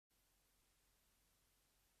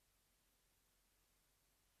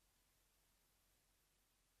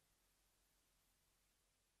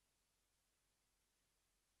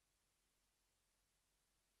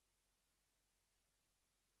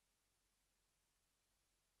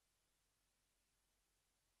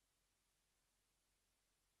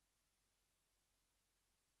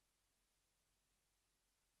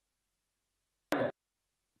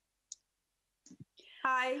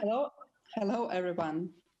Hi. Hello everyone.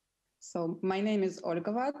 So my name is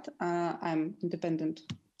Olga. I'm independent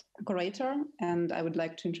curator, and I would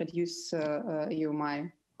like to introduce you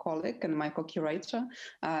my colleague and my co-curator,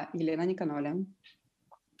 Helena Nikonole.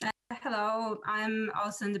 Hello, I'm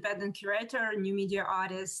also independent curator, new media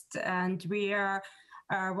artist, and we are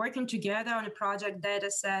working together on a project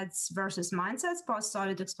Datasets versus Mindsets,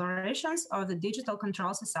 post-Soviet explorations of the digital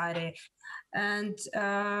control society. And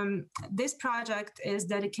this project is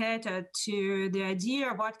dedicated to the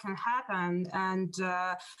idea of what can happen and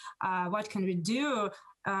what can we do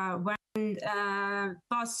when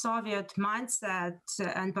post-Soviet mindset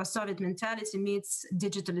and post-Soviet mentality meets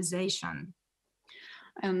digitalization.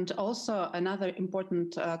 And also another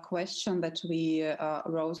important question that we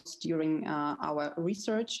rose during our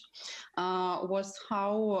research was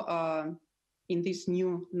how in this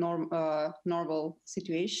new normal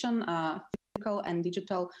situation, physical and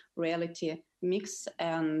digital reality mix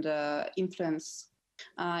and influence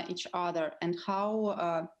each other, and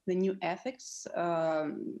how the new ethics,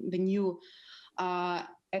 ethics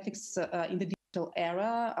in the digital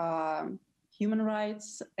era, human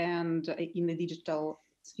rights, and in the digital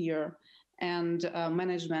sphere, and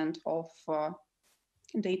management of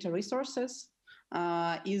data resources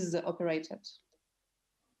is operated.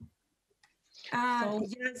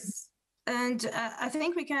 Yes, and I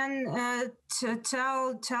think we can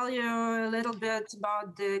tell you a little bit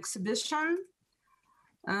about the exhibition.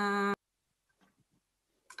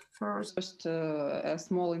 First, a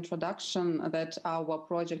small introduction that our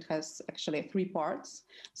project has actually 3 parts.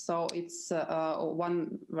 So it's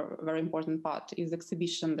one very important part is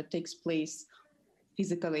exhibition that takes place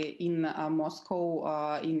physically in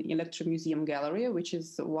Moscow in Electromuseum Gallery, which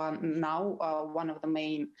is one of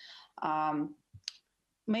the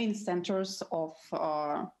main centers of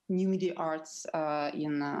new media arts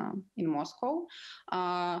in Moscow.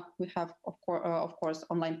 We have, of course,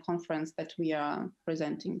 online conference that we are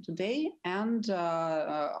presenting today, and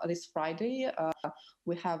this Friday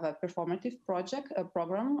we have a performative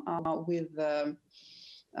program with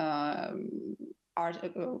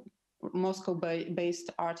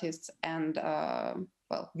Moscow-based artists and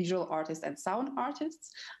visual artists and sound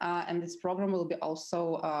artists, and this program will be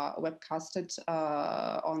also webcasted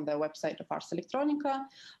on the website of Ars Electronica.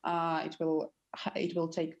 It will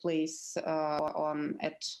take place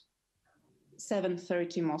at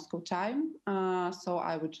 7:30 Moscow time. So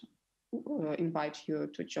I would invite you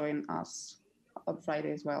to join us on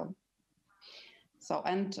Friday as well. So,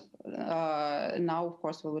 and now, of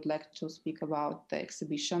course, we would like to speak about the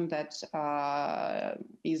exhibition that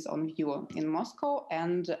is on view in Moscow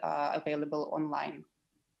and available online.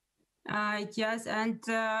 Yes, and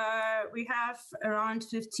we have around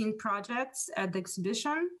 15 projects at the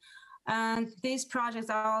exhibition. And these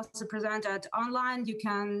projects are also presented online. You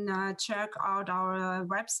can check out our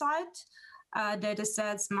website,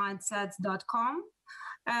 datasetsmindsets.com.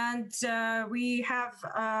 And we have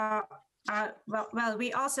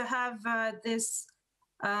we also have this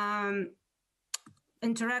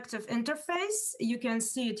interactive interface. You can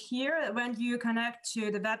see it here. When you connect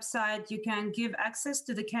to the website, you can give access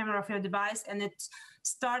to the camera of your device, and it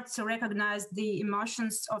starts to recognize the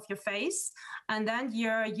emotions of your face. And then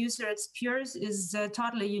your user experience is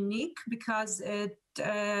totally unique because it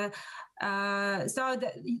so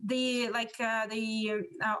the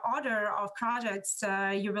order of projects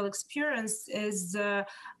you will experience is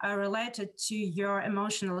related to your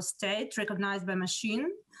emotional state recognized by machine.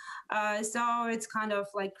 So it's kind of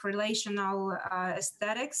like relational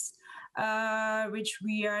aesthetics, which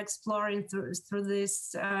we are exploring through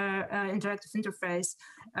this interactive interface.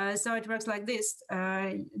 So it works like this.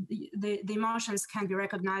 The emotions can be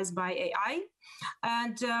recognized by AI.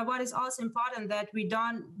 And what is also important that we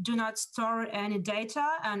do not store any data,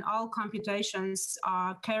 and all computations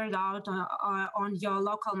are carried out on your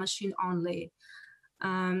local machine only.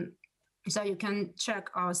 So you can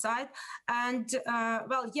check our site. And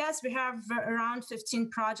yes, we have around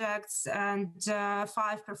 15 projects and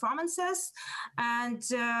 5 performances. And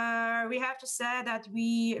we have to say that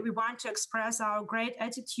we want to express our great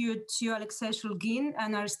attitude to Alexei Shulgin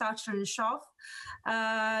and Aristotle Nishov,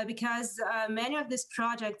 because many of these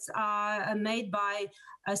projects are made by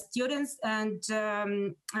students and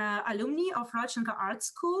alumni of Rodchenko Art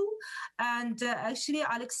School. And actually,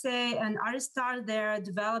 Alexei and Aristotle, they're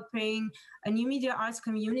developing a new media arts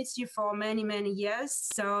community for many, many years.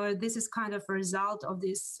 So this is kind of a result of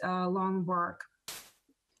this long work.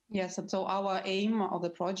 Yes, so our aim of the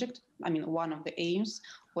project, I mean, one of the aims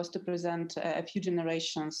was to present a few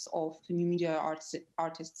generations of new media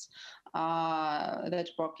artists that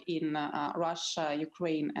work in Russia,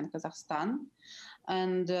 Ukraine, and Kazakhstan.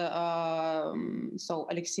 And so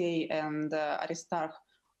Alexei and Aristarch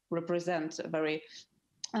represent a very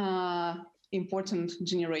important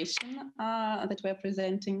generation that we're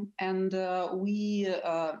presenting. And we,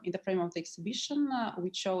 in the frame of the exhibition, we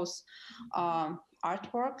chose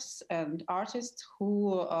artworks and artists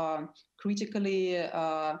who critically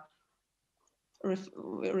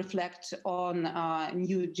reflect on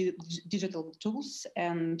new digital tools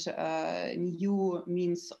and new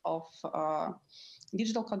means of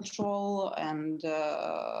digital control, and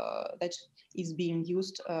that is being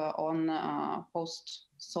used on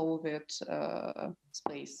post-Soviet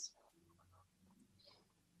space.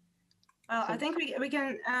 Well, so I think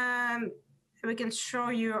we can show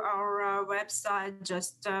you our website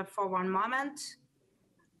just for one moment.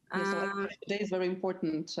 Yeah, so today is a very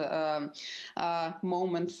important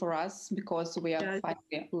moment for us because we are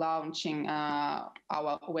finally launching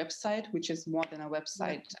our website, which is more than a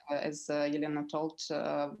website, as Helena told,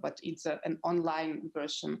 but it's an online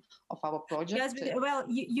version of our project. Yes, but, well,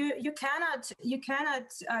 you cannot.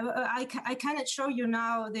 I cannot show you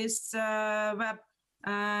now this web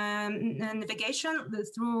navigation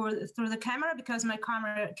through the camera because my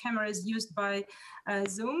camera is used by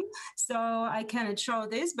Zoom, so I cannot show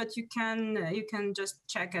this. But you can just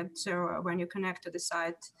check it when you connect to the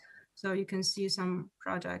site, so you can see some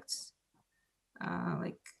projects.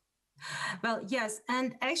 Well, yes,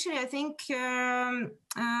 and actually, I think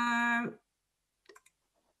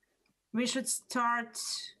we should start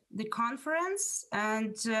the conference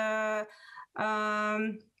and.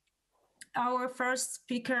 Our first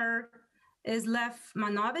speaker is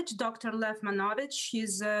Manovich, Dr. Lev Manovich.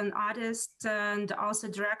 He's an artist and also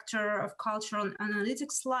director of Cultural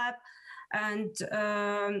Analytics Lab, and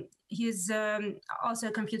he's also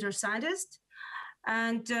a computer scientist.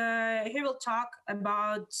 And he will talk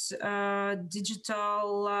about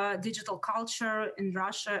digital culture in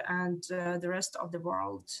Russia and the rest of the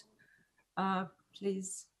world.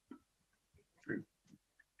 Please.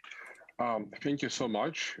 Thank you so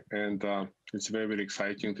much, and it's very, very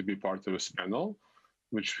exciting to be part of this panel,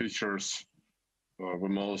 which features the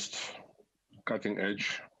most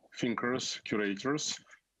cutting-edge thinkers, curators,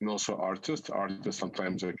 and also artists. Artists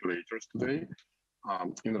sometimes are curators today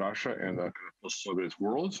in Russia and the post-Soviet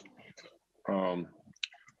world. We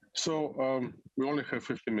only have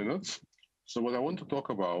 15 minutes. So what I want to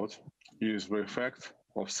talk about is the effect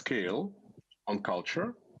of scale on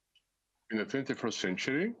culture in the 21st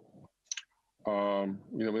century.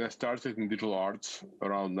 When I started in digital arts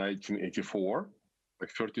around 1984,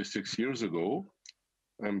 like 36 years ago,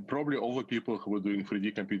 and probably all the people who were doing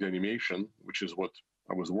 3D computer animation, which is what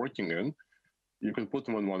I was working in, you can put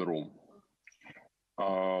them in one room.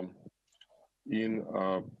 In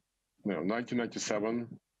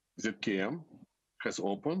 1997, ZKM has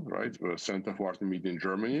opened, right, the Center for Art and Media in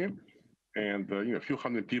Germany, and a few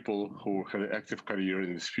hundred people who had an active career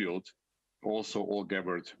in this field also all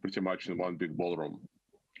gathered pretty much in one big ballroom.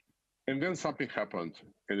 And then something happened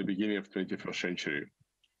at the beginning of 21st century.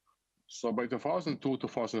 So by 2002,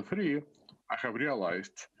 2003, I have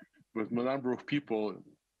realized that the number of people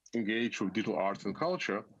engaged with digital arts and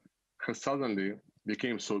culture has suddenly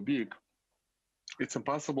became so big, it's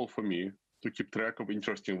impossible for me to keep track of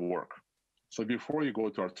interesting work. So before you go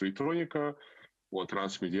to Electronica or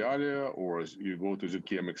Transmediale, or you go to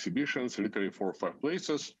ZKM exhibitions, literally 4 or 5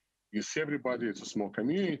 places, you see everybody, it's a small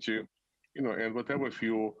community, and whatever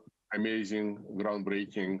few amazing,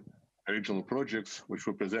 groundbreaking original projects which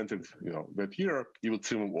were presented, that year, you would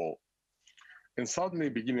see them all. And suddenly,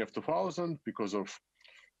 beginning of 2000, because of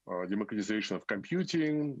democratization of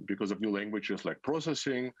computing, because of new languages like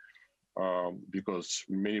processing, because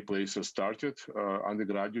many places started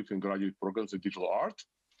undergraduate and graduate programs in digital art,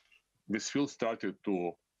 this field started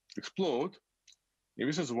to explode. And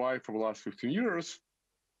this is why for the last 15 years,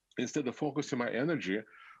 instead of focusing my energy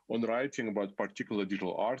on writing about particular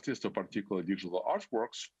digital artists or particular digital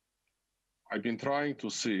artworks, I've been trying to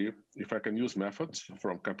see if I can use methods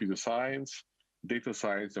from computer science, data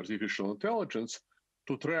science, artificial intelligence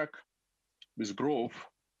to track this growth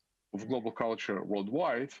of global culture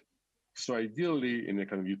worldwide. So ideally, in a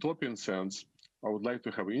kind of utopian sense, I would like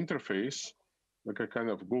to have an interface, like a kind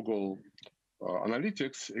of Google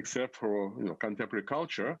Analytics, except for contemporary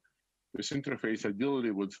culture. This interface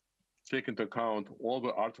ideally would take into account all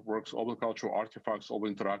the artworks, all the cultural artifacts, all the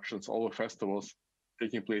interactions, all the festivals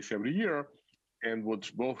taking place every year, and would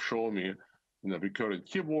both show me recurrent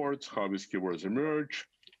keywords, how these keywords emerge,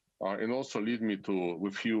 and also lead me to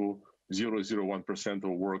a few 0.01% of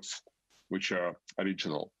works which are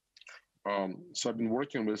original. So I've been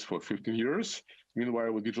working with this for 15 years,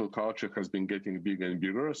 Meanwhile, digital culture has been getting bigger and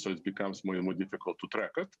bigger, so it becomes more and more difficult to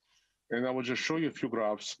track it. And I will just show you a few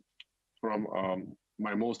graphs from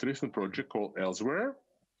my most recent project called Elsewhere,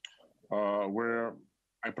 where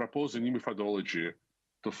I propose a new methodology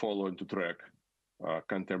to follow and to track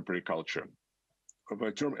contemporary culture.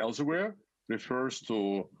 The term Elsewhere refers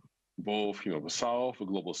to both, the South, the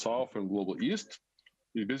Global South, and Global East.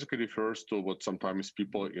 It basically refers to what sometimes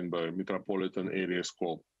people in the metropolitan areas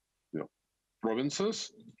call,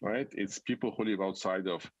 provinces, right? It's people who live outside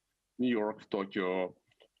of New York, Tokyo,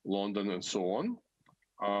 London, and so on.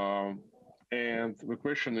 And the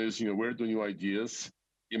question is, where do new ideas,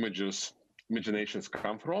 images, imaginations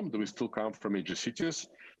come from? Do we still come from major cities?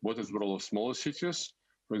 What is the role of smaller cities?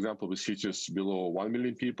 For example, the cities below 1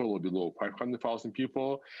 million people or below 500,000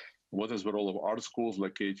 people. What is the role of art schools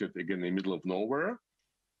located, again, in the middle of nowhere?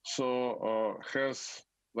 So has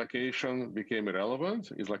location became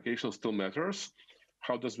irrelevant? Is location still matters?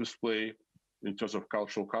 How does this play in terms of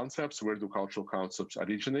cultural concepts? Where do cultural concepts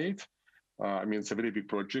originate? It's a very big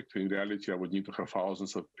project. In reality, I would need to have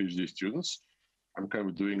thousands of PhD students. I'm kind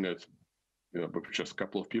of doing it with just a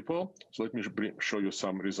couple of people. So let me show you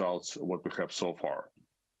some results of what we have so far.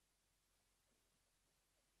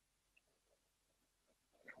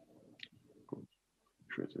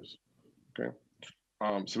 Sure it is. Okay.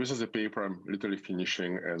 So this is a paper I'm literally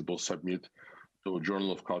finishing and will submit to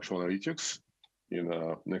Journal of Cultural Analytics in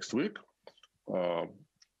next week.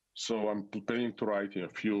 So I'm planning to write a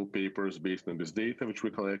few papers based on this data which we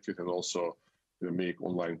collected, and also make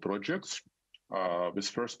online projects. This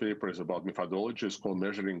first paper is about methodology. It's called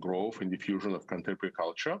Measuring Growth and Diffusion of Contemporary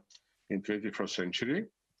Culture in 21st Century.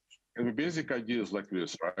 And the basic idea is like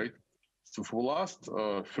this, right? So for the last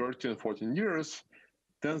 13, 14 years,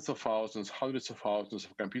 tens of thousands, hundreds of thousands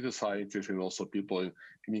of computer scientists and also people in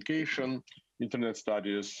communication, internet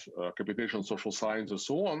studies, computational social science, and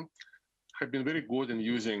so on, have been very good in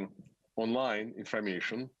using online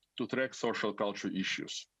information to track social cultural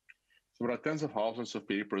issues. So there are tens of thousands of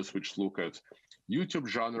papers which look at YouTube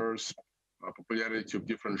genres, popularity of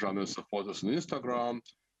different genres of photos on Instagram,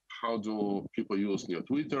 how do people use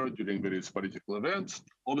Twitter during various political events.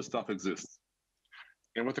 All this stuff exists.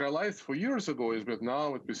 And what I realized 4 years ago is that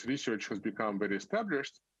now this research has become very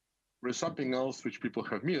established, there's something else which people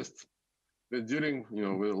have missed, that during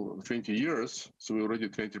 20 years, so we're already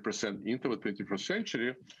 20% into the 21st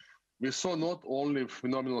century, we saw not only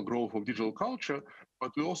phenomenal growth of digital culture,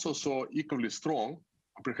 but we also saw equally strong,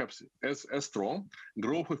 perhaps as strong,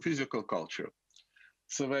 growth of physical culture.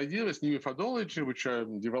 So the idea is new methodology, which I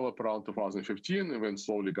developed around 2015, and then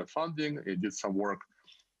slowly got funding. I did some work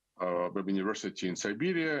at the university in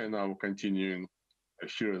Siberia, and now continuing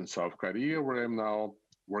here in South Korea, where I'm now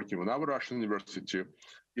working with another Russian university,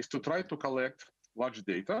 is to try to collect large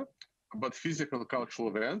data about physical cultural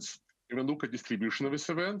events, even look at distribution of these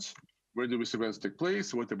events, where do these events take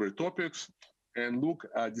place, what are their topics, and look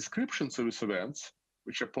at descriptions of these events,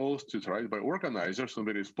 which are posted by organizers on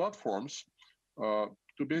various platforms,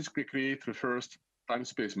 to basically create the first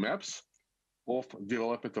time-space maps of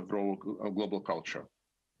development of global culture.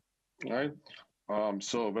 Right?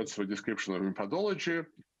 So that's the description of methodology.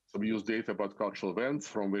 So we use data about cultural events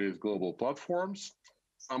from various global platforms.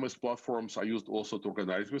 Some of these platforms are used also to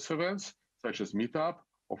organize these events, such as Meetup,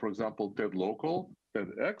 or for example, TED Local,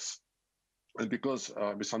 TEDx. And because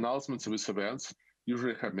these announcements of these events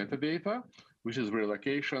usually have metadata, which is their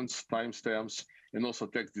locations, timestamps, and also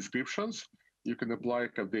text descriptions, you can apply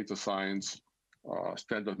data science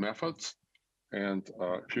standard methods and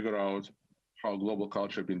figure out how global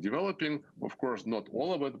culture has been developing. Of course, not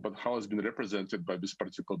all of it, but how it's been represented by this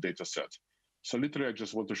particular data set. So literally, I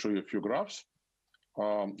just want to show you a few graphs.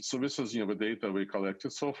 So this is the data we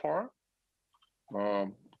collected so far.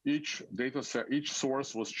 Each data set, each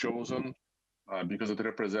source was chosen because it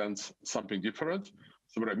represents something different.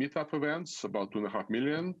 So there are meetup events, about 2.5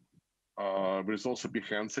 million. There's also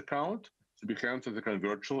Behance account. So Behance is a kind of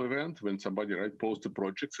virtual event when somebody posts a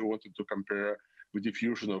project. So we wanted to compare the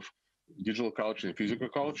diffusion of digital culture and physical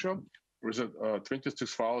culture. There's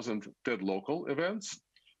 26,000 TED local events.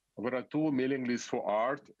 There are 2 mailing lists for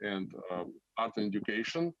art and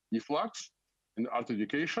education, eFlux, and art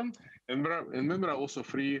education. And then there are also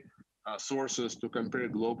free sources to compare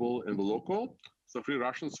global and local. So free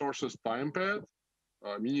Russian sources, TimePad,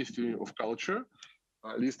 Ministry of Culture,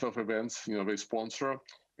 list of events they sponsor,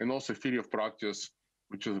 and also Theory of Practice,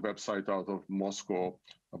 which is a website out of Moscow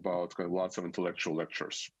about lots of intellectual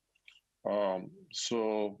lectures.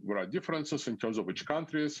 So there are differences in terms of which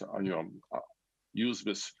countries use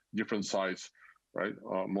this different sites, right?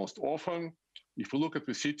 Most often, if we look at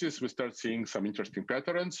the cities, we start seeing some interesting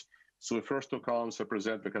patterns. So the first two columns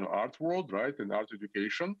represent the kind of art world, right, and art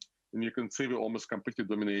education. And you can see we're almost completely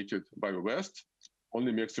dominated by the West.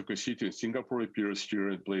 Only Mexico City and Singapore appears here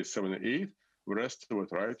in place 7 and 8. The rest of it,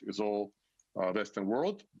 right, is all Western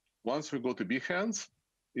world. Once we go to Behance,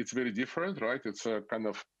 it's very different, right? It's a kind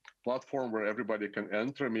of platform where everybody can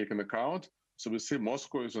enter, make an account. So we see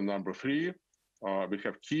Moscow is on number 3. We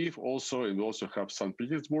have Kiev also, and we also have St.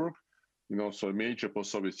 Petersburg, so major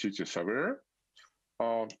post-Soviet cities are there.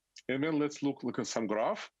 And then let's look at some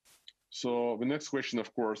graph. So the next question,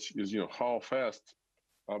 of course, is, how fast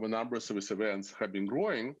the numbers of these events have been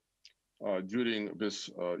growing during these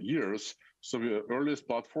years. So the earliest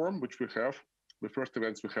platform, which we have, the first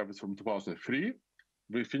events we have is from 2003.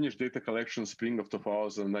 We finished data collection spring of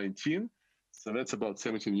 2019. So that's about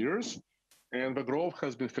 17 years. And the growth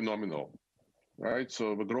has been phenomenal, right?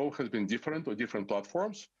 So the growth has been different on different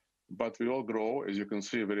platforms, but we all grow, as you can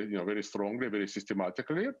see, very strongly, very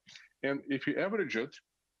systematically. And if you average it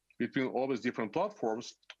between all these different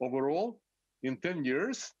platforms, overall, in 10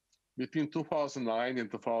 years, between 2009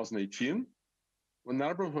 and 2018, the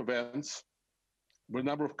number of events, the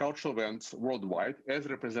number of cultural events worldwide, as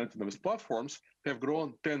represented in these platforms, have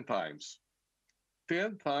grown 10 times.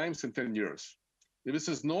 10 times in 10 years. This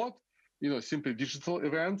is not, simply digital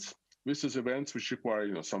events. This is events which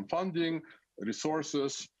require, some funding,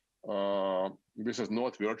 resources. This is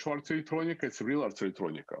not virtual art electronica, it's real art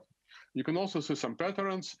electronica. You can also see some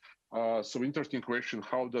patterns. So interesting question,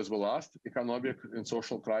 how does the last economic and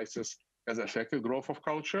social crisis has affected growth of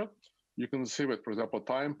culture? You can see that, for example,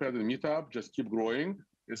 TimePad and Meetup just keep growing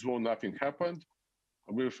as though nothing happened.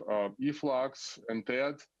 With eFlux and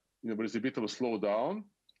TED, there is a bit of a slowdown.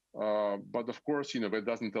 But of course, that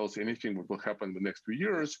doesn't tell us anything what will happen in the next 2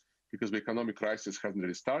 years because the economic crisis hasn't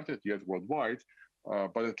really started yet worldwide.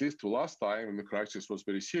 But at least the last time when the crisis was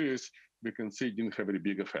very serious, we can see it didn't have a very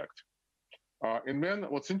big effect. And then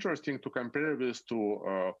what's interesting to compare this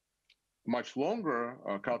to much longer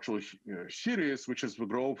cultural series, which is the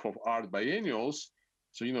growth of art biennials.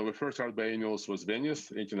 So, the first art biennials was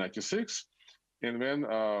Venice, 1896. And then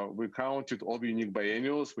we counted all the unique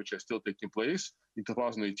biennials, which are still taking place. In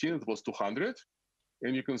 2018, it was 200.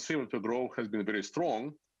 And you can see that the growth has been very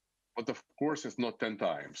strong. But of course, it's not 10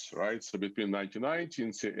 times, right? So between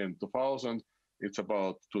 1990 and 2000, it's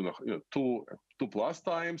about two plus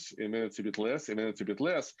times, and then it's a bit less, and then it's a bit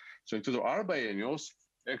less. So in terms of our biennials,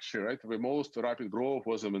 actually, right, the most rapid growth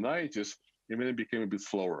was in the 90s, and then it became a bit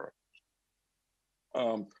slower.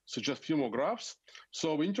 So just a few more graphs.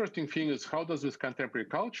 So the interesting thing is how does this contemporary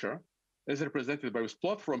culture, as represented by these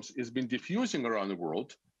platforms, is been diffusing around the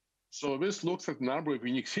world. So this looks at the number of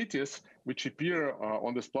unique cities which appear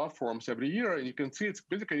on these platforms every year, and you can see it's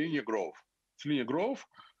basically linear growth. It's linear growth,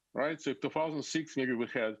 right? So in 2006, maybe we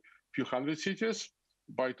had a few hundred cities.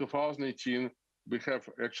 By 2018, we have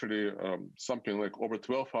actually something like over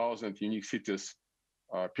 12,000 unique cities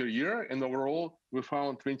per year. And overall, we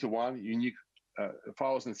found 21 unique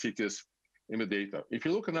 1,000 cities in the data. If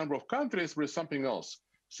you look at the number of countries, there's something else.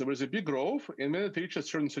 So there's a big growth, and then it reaches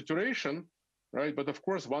certain saturation, right? But of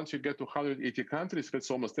course, once you get to 180 countries, that's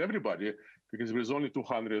almost everybody, because there's only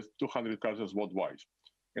 200 countries worldwide.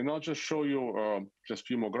 And I'll just show you just a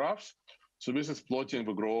few more graphs. So this is plotting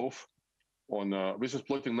the growth on, this is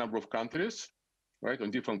plotting number of countries, right, on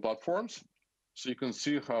different platforms. So you can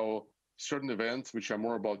see how certain events, which are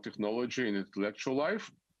more about technology and intellectual life,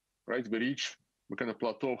 right, we kind of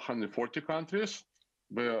plateau 140 countries.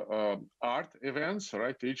 The art events,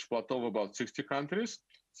 right, reach plateau of about 60 countries.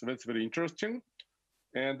 So that's very interesting.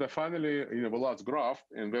 And finally, the last graph,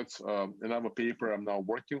 and that's another paper I'm now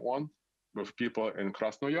working on with people in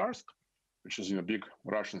Krasnoyarsk, which is a big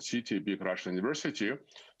Russian city, big Russian university.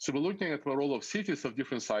 So we're looking at the role of cities of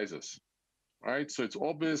different sizes, right? So it's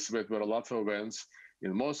obvious that there are lots of events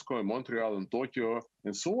in Moscow, in Montreal, in Tokyo,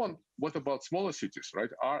 and so on. What about smaller cities, right?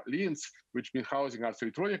 Linz, which been housing Ars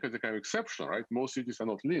Electronica, is a kind of exception, right? Most cities are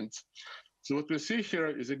not Linz. So what we see here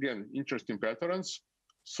is, again, interesting patterns.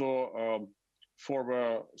 So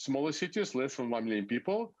for smaller cities, less than 1 million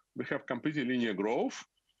people, we have completely linear growth.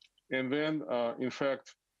 And then, in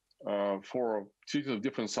fact, for cities of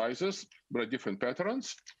different sizes, there are different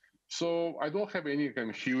patterns. So I don't have any kind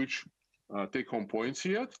of huge take-home points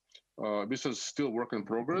yet. This is still work in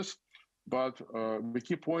progress. But the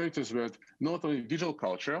key point is that not only digital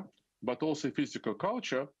culture, but also physical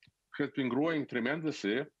culture has been growing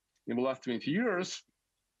tremendously in the last 20 years.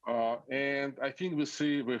 And I think we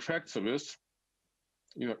see the effects of this,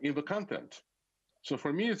 in the content. So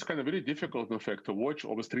for me, it's kind of very difficult, in fact, to watch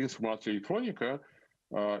all the streams from Ars Electronica.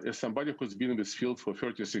 As somebody who's been in this field for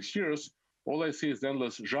 36 years, all I see is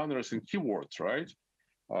endless genres and keywords, right?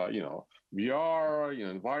 VR,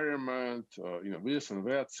 environment, this and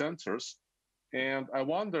that, sensors. And I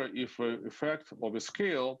wonder if the effect of a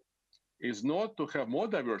scale is not to have more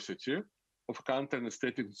diversity of content,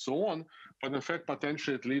 aesthetic, and so on, but in fact,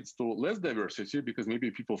 potentially it leads to less diversity because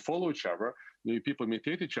maybe people follow each other, maybe people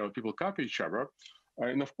imitate each other, people copy each other.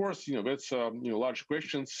 And of course, that's large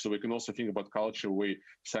questions. So we can also think about culture, way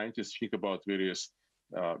scientists think about various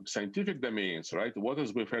scientific domains, right? What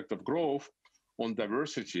is the effect of growth on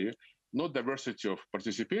diversity? Not diversity of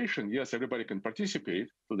participation. Yes, everybody can participate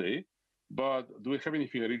today, but do we have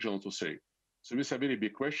anything original to say? So these are very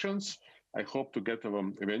big questions. I hope to get to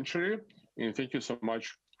them eventually. And thank you so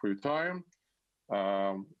much for your time.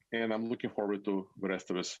 And I'm looking forward to the rest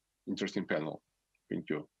of this interesting panel. Thank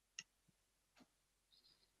you.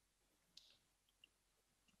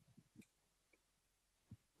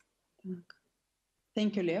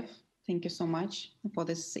 Thank you, Lev. Thank you so much for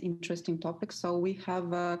this interesting topic. So we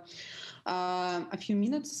have a few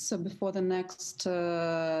minutes before the next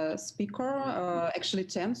speaker, actually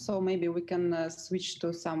 10. So maybe we can switch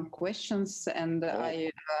to some questions. And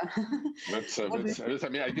I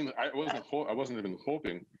mean, I wasn't even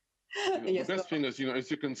hoping. Yes, the best thing is, as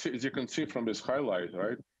you can see from this highlight,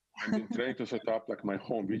 right? I've been trying to set up like my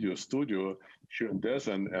home video studio here in Des,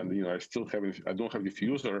 and I don't have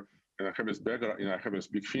diffuser. And I have this background, I have this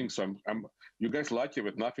big thing. So you guys lucky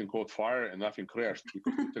that nothing caught fire and nothing crashed,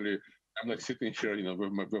 because literally I'm like sitting here,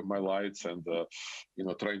 with my lights and,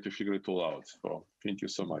 trying to figure it all out. So thank you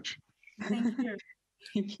so much. Thank you.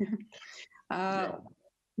 Thank you.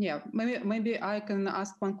 Maybe I can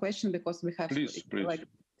ask one question because we have please. like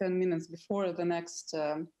 10 minutes before the next.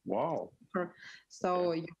 Wow.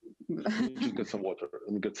 So let me just get some water.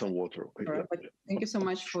 Okay, sure, yeah. Thank you so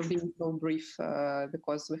much for being so brief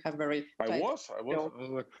because we have very. I was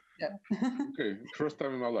like, yeah. Okay, first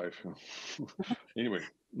time in my life. Anyway.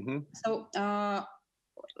 Mm-hmm. So,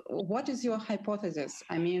 what is your hypothesis?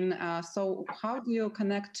 I mean, so how do you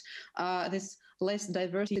connect this less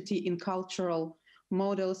diversity in cultural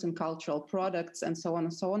models and cultural products and so on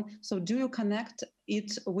and so on? So, do you connect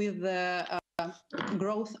it with the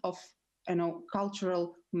growth of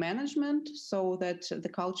cultural management, so that the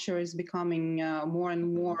culture is becoming more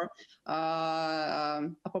and more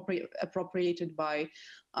appropriated by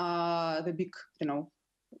the big,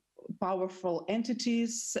 powerful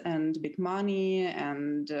entities and big money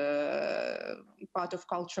and part of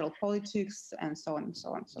cultural politics and so on and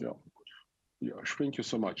so on. Yeah, thank you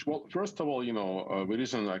so much. Well, first of all, the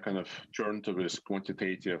reason I kind of turned to this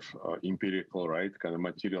quantitative, empirical, right, kind of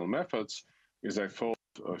material methods is I thought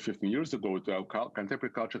 15 years ago,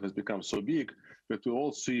 contemporary culture has become so big that we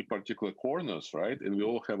all see particular corners, right? And we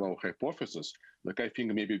all have our hypotheses. Like, I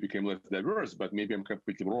think maybe it became less diverse, but maybe I'm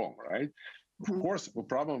completely wrong, right? Mm-hmm. Of course, the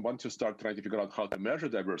problem, once you start trying to figure out how to measure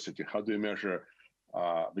diversity, how do you measure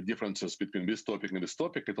the differences between this topic and this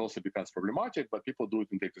topic, it also becomes problematic, but people do it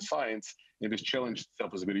in data science, and this challenge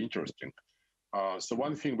itself is very interesting. So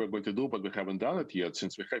one thing we're going to do, but we haven't done it yet,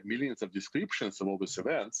 since we have millions of descriptions of all these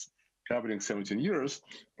events, covering 17 years,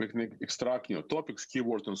 we can extract, topics,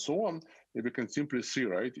 keywords, and so on, and we can simply see,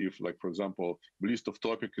 right, if, like, for example, the list of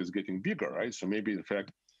topics is getting bigger, right? So maybe, in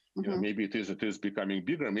fact, maybe it is becoming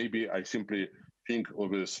bigger. Maybe I simply think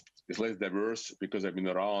of this is less diverse because I've been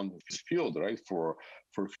around this field, right, for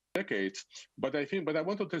decades. But I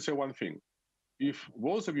wanted to say one thing. If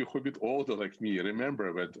those of you who are a bit older like me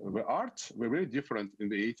remember that the arts were very different in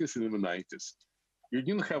the 80s and in the 90s. You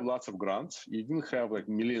didn't have lots of grants. You didn't have like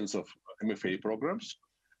millions of MFA programs.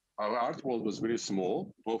 Our art world was very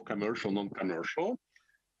small, both commercial, non-commercial.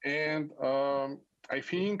 And I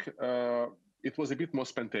think it was a bit more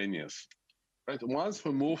spontaneous. Right? Once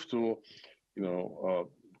we moved to,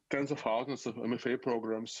 tens of thousands of MFA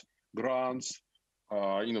programs, grants,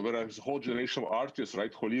 whereas a whole generation of artists,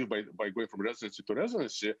 right, who live by going from residency to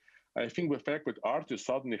residency, I think the fact that artists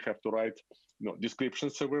suddenly have to write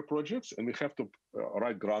descriptions of their projects, and they have to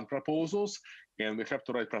write grant proposals, and they have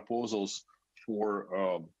to write proposals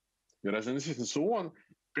for residencies and so on.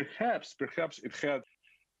 Perhaps it had,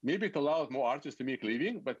 maybe it allowed more artists to make a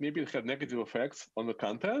living, but maybe it had negative effects on the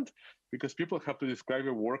content because people have to describe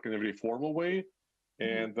their work in a very formal way.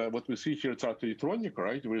 And what we see here at Electronica,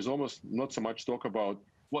 right, there is almost not so much talk about,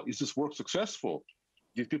 well, is this work successful?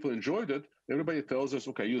 Did people enjoy it? Everybody tells us,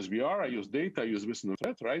 okay, I use VR, I use data, I use this and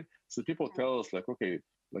that, right? So people tell us, like, okay,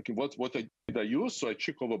 like what did I use? So I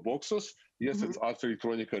check all the boxes. Yes, it's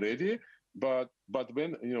Electronica ready. But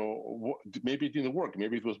when, maybe it didn't work.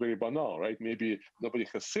 Maybe it was very banal, right? Maybe nobody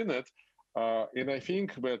has seen it. And I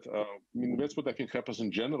think that, that's what I think happens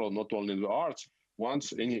in general, not only in the arts.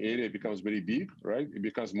 Once any area becomes very big, right, it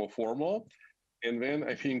becomes more formal. And then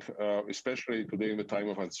I think, especially today in the time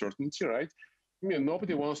of uncertainty, right? I mean,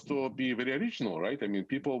 nobody wants to be very original, right? I mean,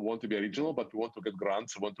 people want to be original, but want to get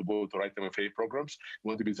grants, want to go to write MFA programs,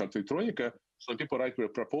 want to be at Electronica. So people write their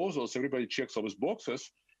proposals, everybody checks all those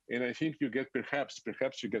boxes, and I think you get perhaps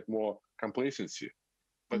you get more complacency.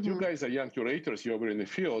 But you guys are young curators, you're over in the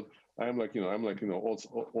field. I'm like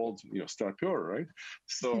old starter, right?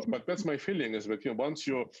 So, but that's my feeling is that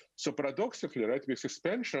so paradoxically, right, with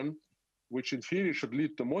expansion, which in theory should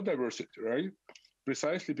lead to more diversity, right?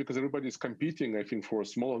 Precisely because everybody is competing, I think, for a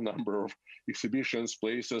smaller number of exhibitions,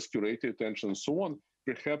 places, curated attention, and so on.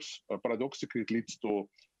 Perhaps paradoxically it leads to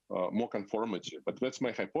more conformity. But that's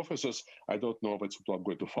my hypothesis. I don't know if it's what I'm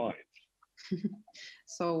going to find.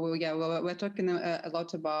 So yeah, we're talking a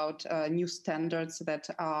lot about new standards that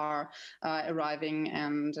are arriving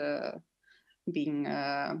and being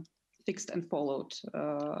fixed and followed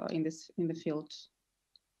in the field.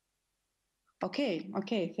 Okay.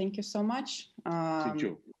 Thank you so much. Thank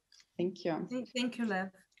you. Thank you. Thank you, Lev.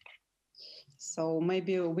 So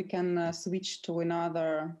maybe we can switch to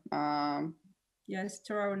another. Yes,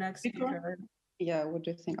 to our next speaker. Yeah, what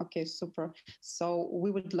do you think? Okay, super. So we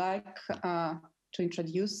would like to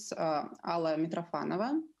introduce Alla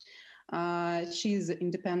Mitrofanova. She is an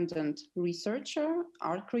independent researcher,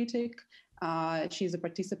 art critic. She is a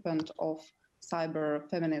participant of cyber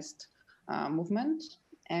feminist movement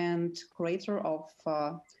and curator of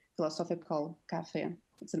Philosophical Cafe.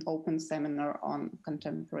 It's an open seminar on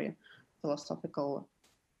contemporary philosophical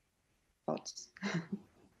thoughts.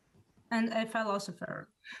 And a philosopher.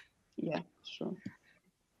 Yeah, sure.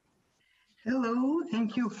 Hello,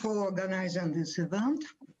 thank you for organizing this event.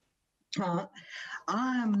 I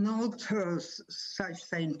am not such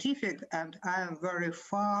scientific and I am very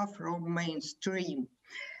far from mainstream.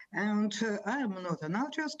 And I am not an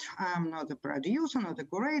artist, I am not a producer, not a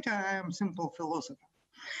curator, I am a simple philosopher.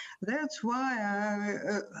 That's why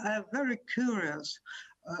I'm very curious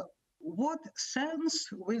what sense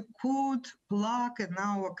we could plug in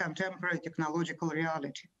our contemporary technological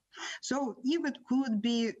reality. So if it could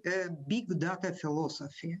be a big data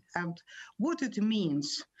philosophy and what it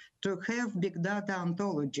means to have big data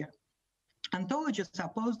ontology. Ontology,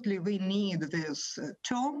 supposedly we need this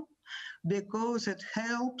term because it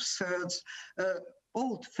helps, it's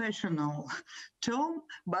old-fashioned term,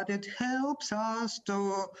 but it helps us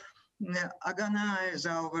to organize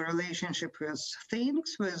our relationship with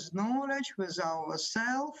things, with knowledge, with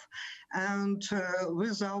ourselves, and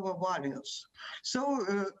with our values. So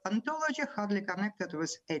ontology hardly connected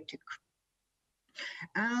with ethic.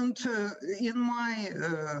 And in my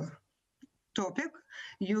topic,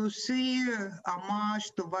 you see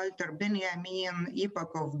homage to Walter Benjamin,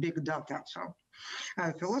 Epoch of Big Data. So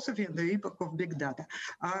philosophy in the epoch of big data.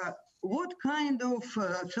 What kind of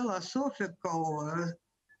philosophical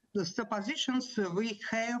the suppositions we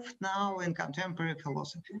have now in contemporary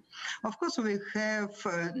philosophy? Of course, we have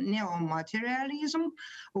neo-materialism,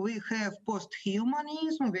 we have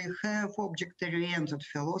post-humanism, we have object-oriented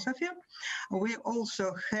philosophy. We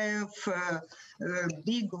also have a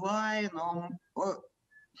big line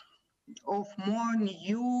of more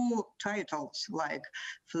new titles like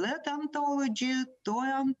flat ontology,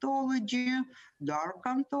 toy ontology, dark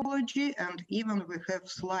ontology, and even we have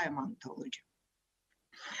slime ontology.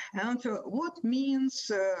 And what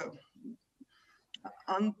means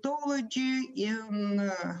ontology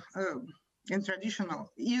in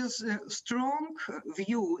traditional is a strong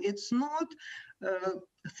view. It's not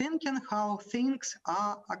thinking how things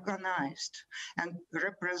are organized and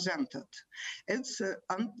represented. It's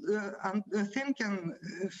thinking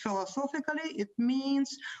philosophically. It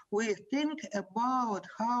means we think about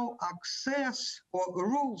how access or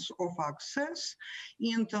rules of access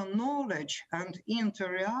into knowledge and into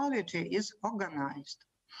reality is organized.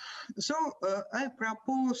 So I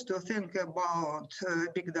propose to think about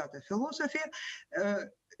big data philosophy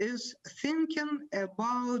is thinking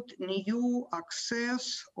about new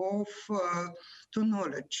access of to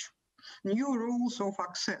knowledge, new rules of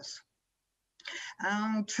access,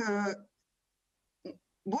 and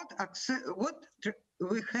what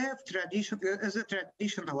we have as a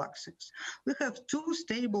traditional access. We have two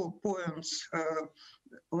stable points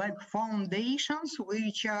like foundations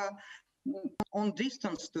which are on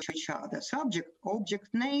distance to each other: subject, object,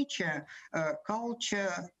 nature,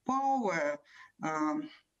 culture, power,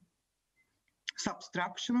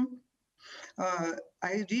 subtraction,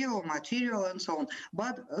 ideal, material, and so on.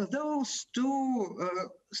 But those two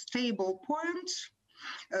stable points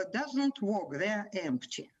doesn't work, they're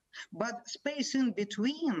empty. But space in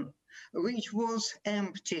between, which was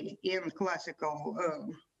empty in classical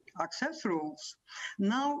access rules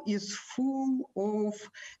now is full of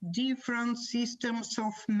different systems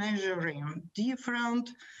of measuring, different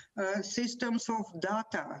systems of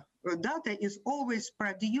data. Data is always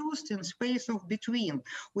produced in space of between,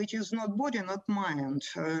 which is not body, not mind,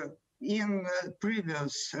 in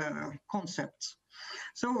previous concepts.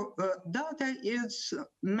 So data is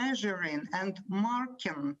measuring and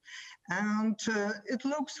marking, and it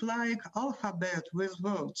looks like alphabet with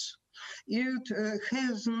words. It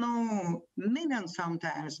has no meaning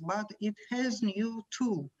sometimes, but it has new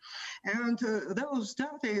tool. And those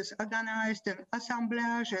data is organized in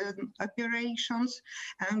assemblage and operations.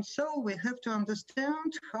 And so we have to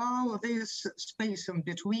understand how this space in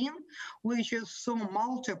between, which is so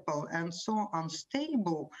multiple and so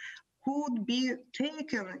unstable, could be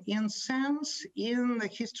taken in sense in the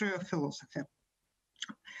history of philosophy.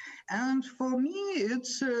 And for me,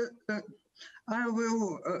 it's, I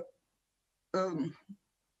will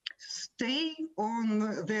stay on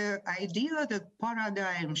the idea that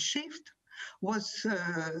paradigm shift was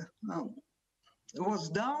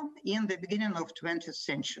done in the beginning of 20th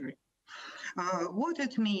century. What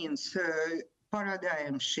it means,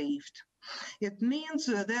 paradigm shift? It means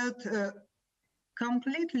that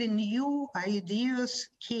completely new ideas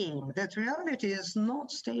came, that reality is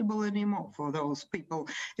not stable anymore for those people.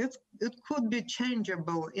 It could be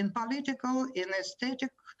changeable in political, in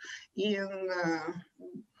aesthetic, in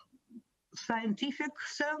scientific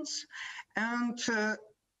sense, and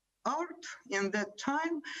art in that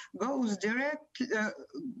time goes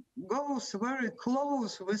very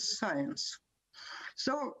close with science.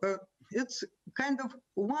 So it's kind of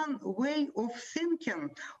one way of thinking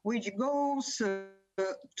which goes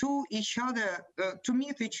to each other, to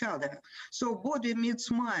meet each other. So body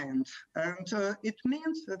meets mind. And it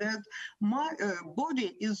means that my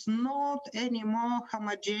body is not anymore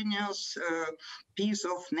homogeneous piece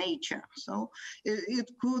of nature. So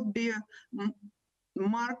it could be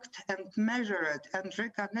marked and measured and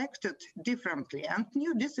reconnected differently, and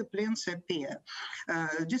new disciplines appear.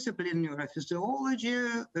 Discipline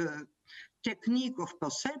neurophysiology, technique of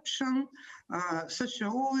perception,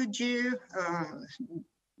 sociology,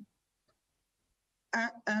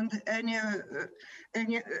 and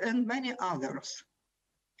many others.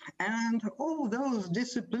 And all those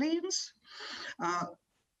disciplines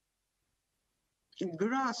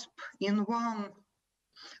grasp in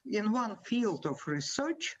one field of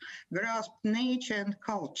research, grasp nature and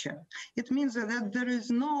culture. It means that there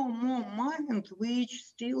is no more mind which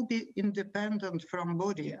still be independent from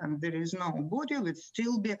body, and there is no body which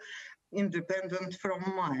still be independent from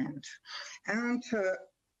mind. And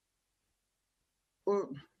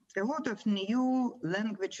a lot of new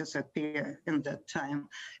languages appear in that time.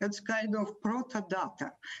 It's kind of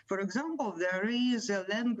proto-data. For example, there is a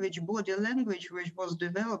language, body language, which was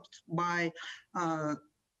developed by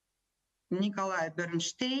Nikolai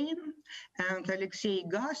Bernstein and Alexei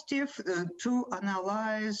Gastyev to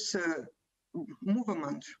analyze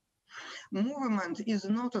movement. Movement is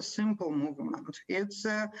not a simple movement. It's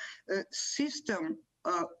a system,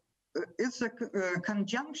 it's a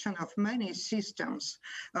conjunction of many systems,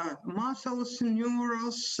 muscles,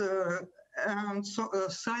 neurons, and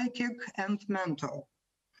psychic and mental.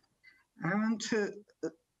 And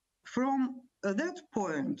from that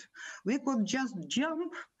point, we could just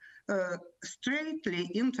jump straightly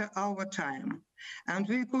into our time. And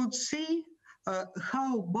we could see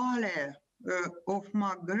how ballet of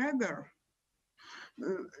McGregor,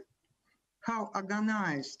 how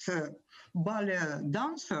organized ballet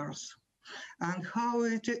dancers, and how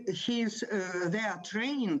they are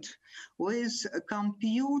trained with a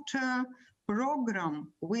computer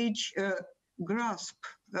program which grasp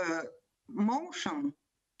motion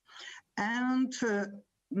and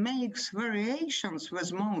makes variations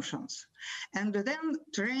with motions, and then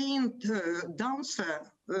trained dancer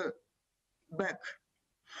back.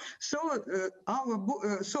 So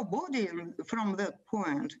so body from that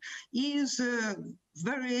point is a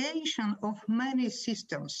variation of many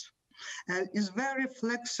systems, is very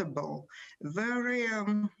flexible, very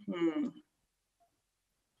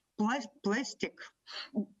plastic.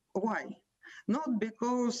 Why? Not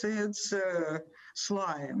because it's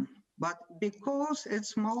slime, but because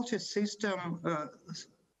it's multi-system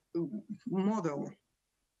model.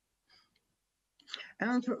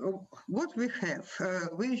 And what we have,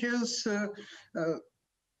 which is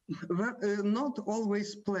not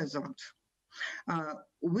always pleasant.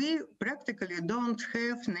 We practically don't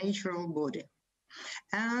have natural body.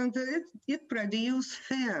 And it produced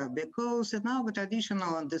fear, because in our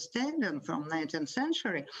traditional understanding from 19th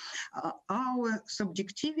century, our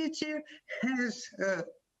subjectivity has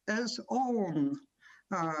its own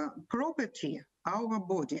property, our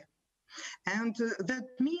body. And that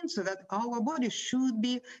means that our body should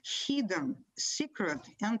be hidden, secret,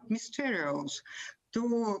 and mysterious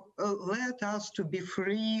to let us to be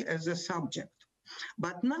free as a subject.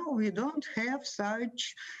 But now we don't have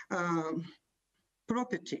such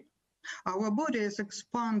property. Our body is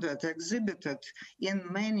expanded, exhibited in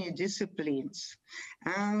many disciplines.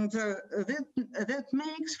 And that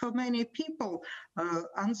makes for many people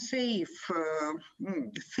unsafe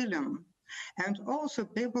feeling. And also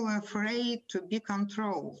people are afraid to be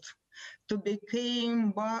controlled, to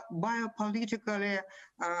become biopolitically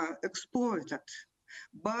exploited.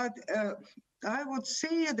 But I would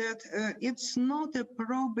say that it's not a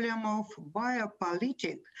problem of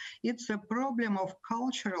biopolitics, it's a problem of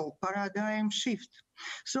cultural paradigm shift.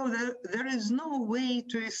 So there is no way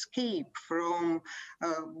to escape from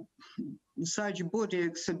such body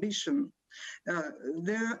exhibition.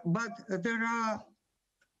 But there are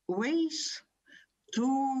ways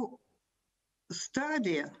to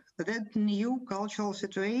study that new cultural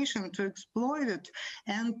situation, to exploit it,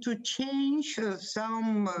 and to change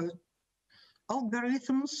some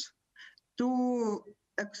algorithms, to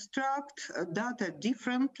extract data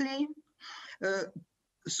differently.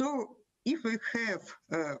 So if we have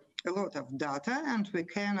a lot of data and we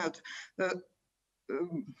cannot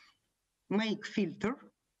make filter,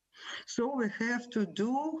 so we have to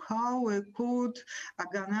do how we could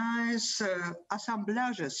organize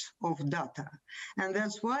assemblages of data. And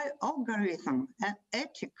that's why algorithm and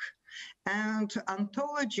ethic and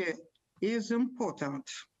ontology is important.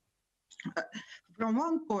 From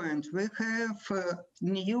one point, we have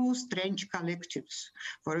new strange collectives.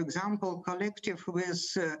 For example, collective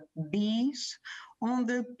with bees on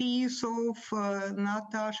the piece of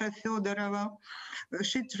Natasha Fedorova.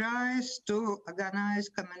 She tries to organize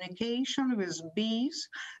communication with bees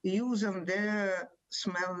using their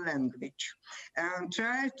smell language and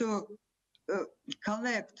try to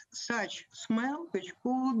collect such smell which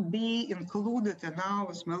could be included in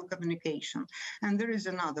our smell communication. And there is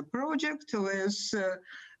another project with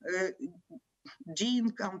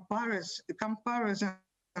gene comparison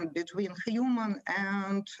between human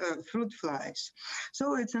and fruit flies.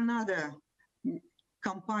 So it's another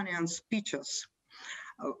companion species.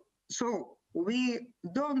 So we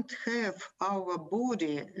don't have our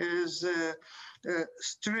body as a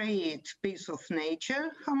straight piece of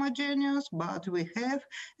nature, homogeneous, but we have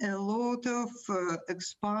a lot of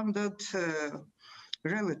expanded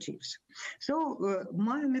relatives. So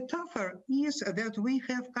my metaphor is that we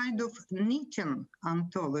have kind of knitting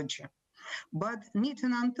ontology, but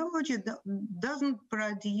knitting ontology doesn't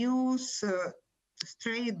produce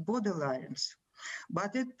straight body lines,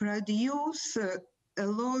 but it produces a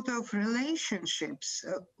lot of relationships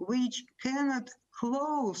which cannot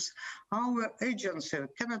close our agency,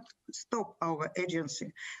 cannot stop our agency.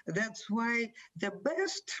 That's why the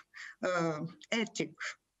best ethic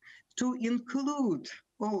to include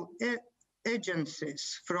all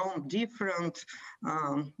agencies from different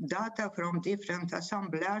data, from different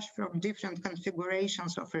assemblage, from different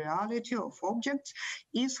configurations of reality, of objects,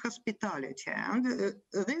 is hospitality. And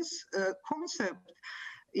this concept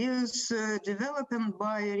is developed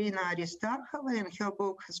by Irina Aristarchova in her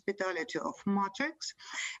book Hospitality of Matrix,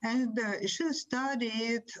 and she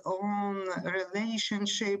studied on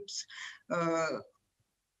relationships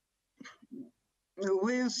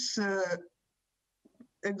with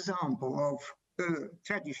example of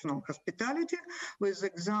traditional hospitality, with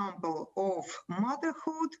example of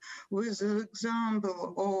motherhood, with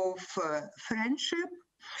example of friendship,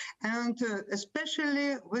 and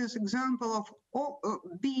especially with example of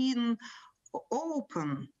being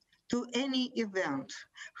open to any event.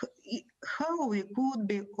 How we could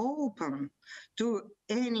be open to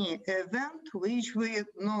any event which we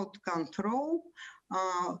not control,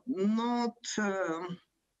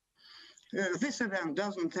 this event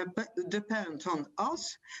doesn't depend on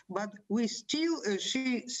us, but we still,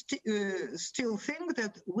 still think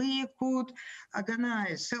that we could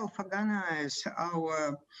organize, self-organize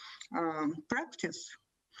our practice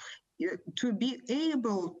to be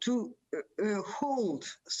able to hold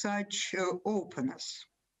such openness.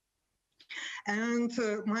 And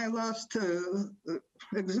my last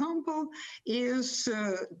example is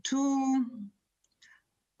two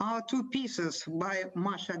pieces by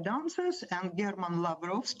Masha Dances and German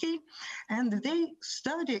Lavrovsky, and they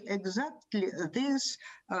study exactly this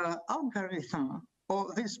algorithm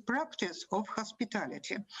or this practice of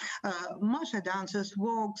hospitality. Masha Dances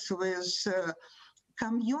works with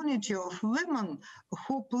community of women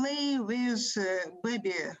who play with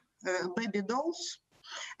baby dolls,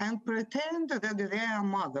 and pretend that they are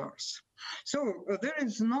mothers. So there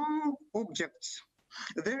is no objects.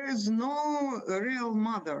 There is no real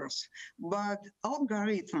mothers, but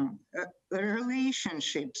algorithm,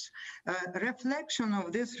 relationships, reflection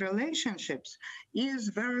of these relationships is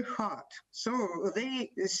very hard. So they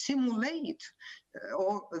simulate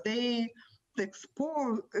or they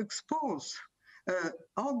expose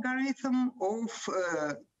algorithm of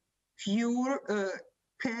pure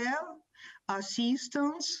care,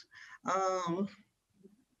 assistance,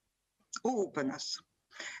 openness.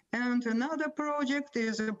 And another project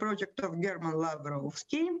is a project of German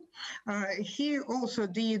Lavrovsky. He also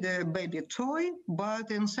did a baby toy,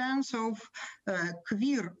 but in sense of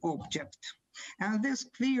queer object. And this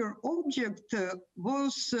queer object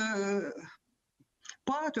was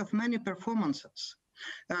part of many performances.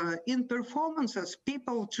 In performances,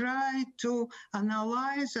 people try to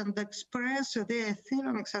analyze and express their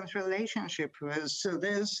feelings and relationship with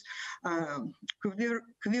this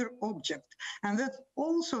queer object. And that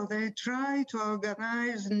also they try to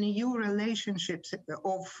organize new relationships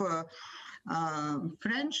of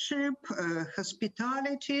friendship,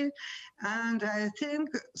 hospitality. And I think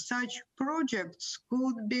such projects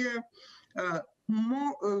could be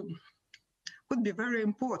could be very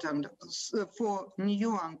important for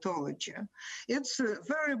new ontology. It's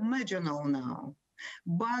very marginal now,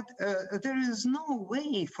 but there is no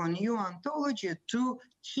way for new ontology to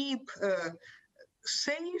keep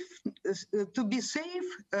safe, to be safe,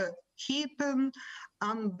 keeping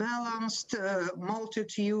unbalanced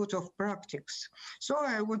multitude of practices. So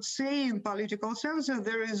I would say in political sense that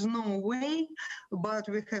there is no way, but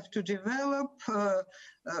we have to develop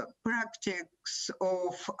practice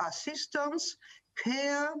of assistance,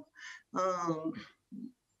 care,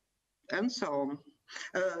 and so on.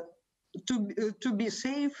 To be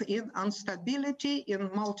safe in instability, in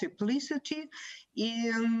multiplicity,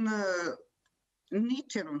 in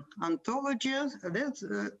knitting ontologies.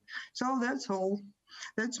 So that's all.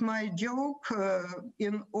 That's my joke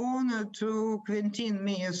in honor to Quentin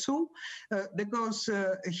Miesou, because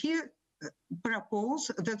he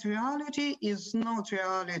proposed that reality is not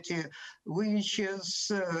reality, which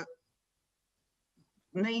is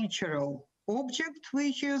natural object,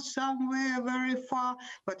 which is somewhere very far,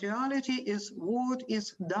 but reality is what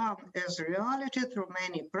is done as reality through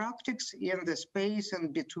many practices in the space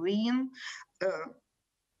in between,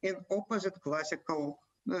 in opposite classical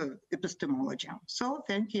epistemology. So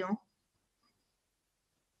thank you.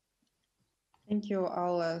 Thank you,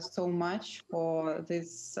 Alla, so much for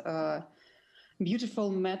this beautiful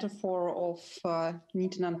metaphor of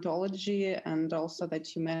knitting ontology, and also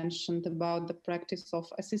that you mentioned about the practice of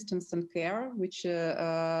assistance and care, which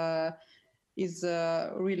is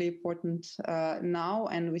really important now.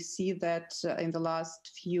 And we see that in the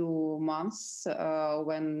last few months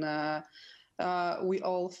when we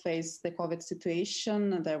all face the COVID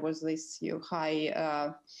situation. There was this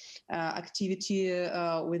high activity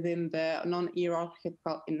within the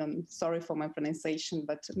non-hierarchical, sorry for my pronunciation,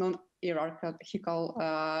 but non-hierarchical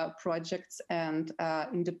projects and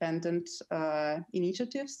independent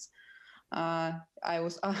initiatives. I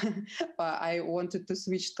wanted to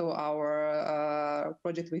switch to our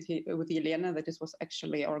project with Helena, that it was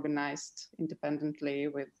actually organized independently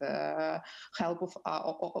with help of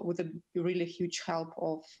with a really huge help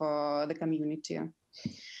of the community,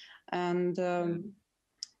 and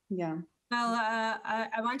yeah. Well,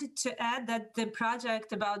 I wanted to add that the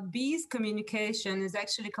project about bees communication is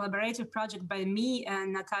actually a collaborative project by me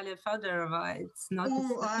and Natalia Fedorova. It's not.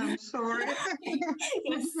 Oh, I'm sorry.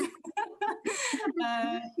 Yes.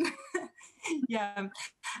 Yeah,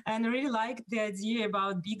 and I really like the idea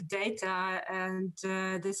about big data, and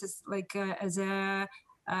this is like as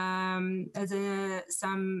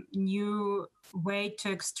some new way to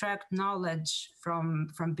extract knowledge from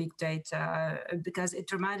big data, because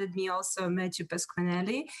it reminded me also of Matthew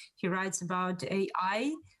Pasquinelli. He writes about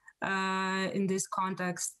AI in this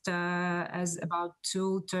context as about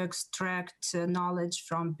tool to extract knowledge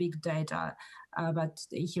from big data. But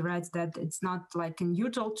he writes that it's not like a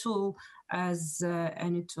neutral tool as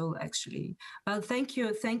any tool actually. Well, thank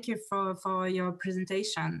you for your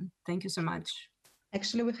presentation. Thank you so much.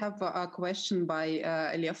 Actually, we have a question by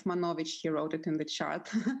Lev Manovich. He wrote it in the chat.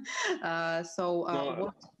 Actually,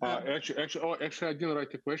 I didn't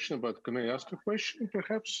write a question, but can I ask a question,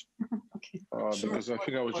 perhaps? Okay. Sure. Because I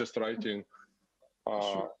think I was just writing.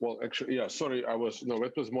 Sure. Well, actually, yeah. Sorry, it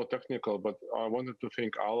was more technical, but I wanted to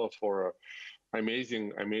thank Alla for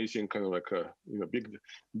amazing kind of like a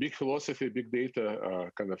big philosophy, big data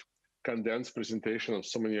kind of condensed presentation of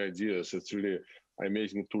so many ideas. It's really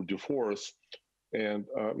amazing tour de force. And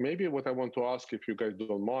maybe what I want to ask, if you guys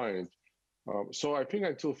don't mind, so I think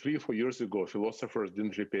until 3-4 years ago, philosophers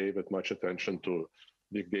didn't really pay that much attention to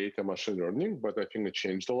big data, machine learning, but I think it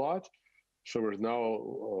changed a lot. So there's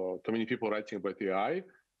now too many people writing about AI,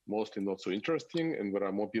 mostly not so interesting, and there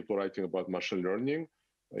are more people writing about machine learning,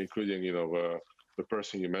 including the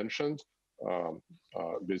person you mentioned,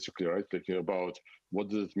 basically, right, thinking about what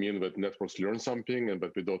does it mean that networks learn something and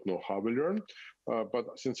that we don't know how we learn. But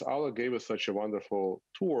since Alla gave us such a wonderful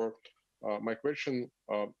tour, my question,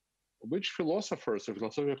 which philosophers or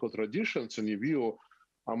philosophical traditions, in your view,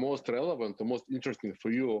 are most relevant or most interesting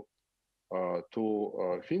for you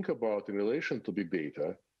to think about in relation to big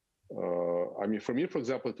data? I mean, for me, for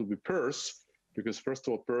example, it would be Peirce, because first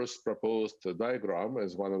of all, Peirce proposed a diagram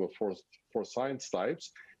as one of the four science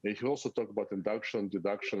types. And he also talked about induction,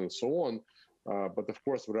 deduction, and so on. But of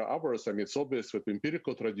course, there are others. I mean, it's obvious that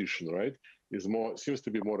empirical tradition, right, seems to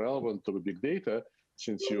be more relevant to the big data,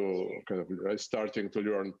 since you're kind of starting to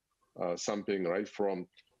learn something, right, from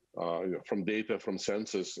data, from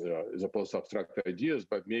senses, as opposed to abstract ideas.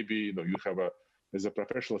 But maybe you have as a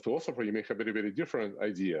professional philosopher, you may have a very, very different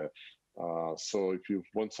idea. So if you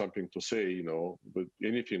want something to say, but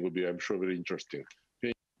anything would be, I'm sure, very interesting.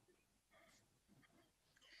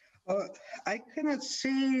 I cannot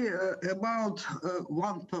say about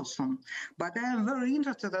one person, but I am very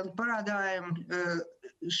interested in paradigm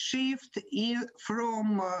shift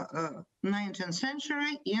from 19th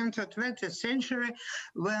century into 20th century,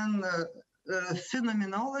 when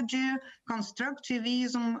phenomenology,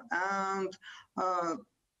 constructivism, and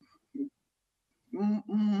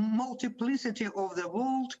multiplicity of the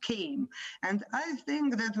world came. And I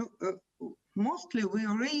think that mostly we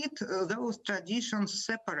read those traditions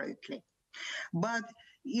separately. But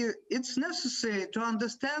it's necessary to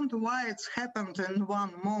understand why it's happened in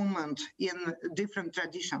one moment in different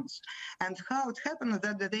traditions, and how it happened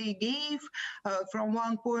that they gave from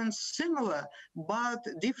one point similar but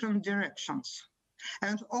different directions.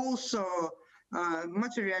 And also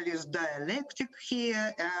materialist dialectic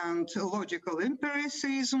here, and logical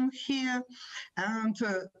empiricism here. And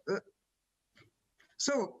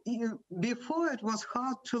so before it was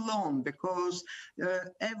hard to learn, because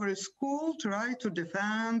every school tried to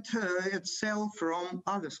defend itself from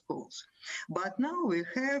other schools. But now we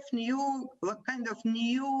have kind of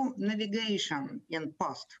new navigation in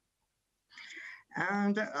past.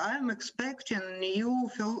 And I'm expecting new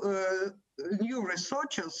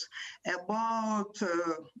researches about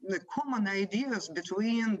the common ideas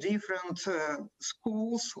between different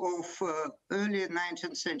schools of early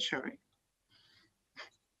 19th century.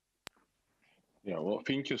 Yeah, well,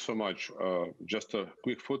 thank you so much. Just a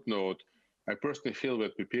quick footnote. I personally feel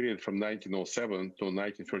that the period from 1907 to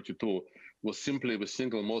 1932 was simply the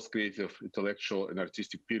single most creative intellectual and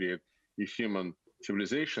artistic period in human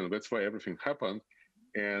civilization. That's why everything happened.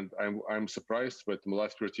 And I'm surprised that in the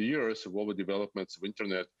last 30 years of all the developments of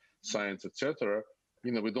internet, science, etc.,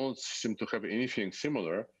 we don't seem to have anything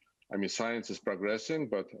similar. I mean, science is progressing,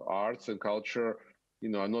 but arts and culture,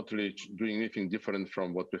 are not really doing anything different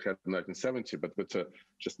from what we had in 1970, but that's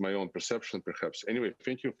just my own perception, perhaps. Anyway,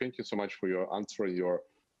 thank you so much for your answer, your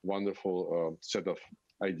wonderful set of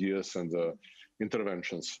ideas and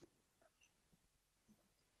interventions.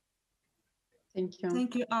 Thank you.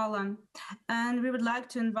 Thank you, Alla. And we would like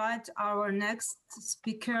to invite our next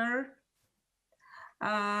speaker,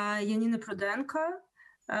 Yanina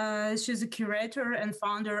Prudenko. She's a curator and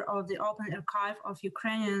founder of the Open Archive of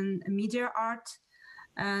Ukrainian Media Art,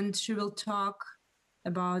 and she will talk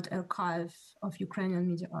about Archive of Ukrainian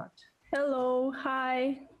Media Art. Hello,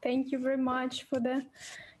 hi. Thank you very much for the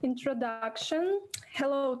introduction.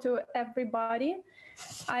 Hello to everybody.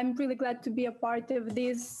 I'm really glad to be a part of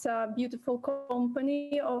this beautiful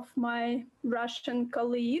company of my Russian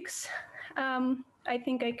colleagues. I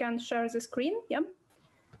think I can share the screen, yeah?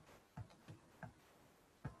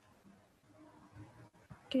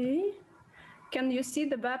 Okay. Can you see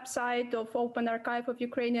the website of Open Archive of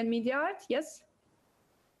Ukrainian Media Art? Yes?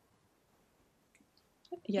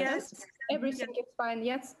 Yes. Everything is fine.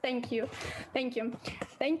 Yes, thank you. Thank you.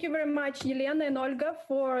 Thank you very much, Helena and Olga,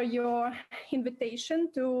 for your invitation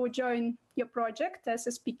to join your project as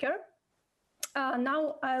a speaker.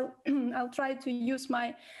 Now I'll try to use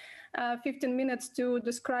my 15 minutes to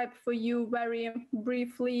describe for you very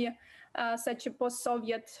briefly such a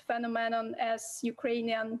post-Soviet phenomenon as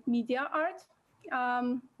Ukrainian media art.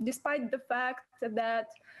 Despite the fact that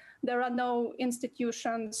there are no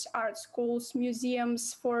institutions, art schools,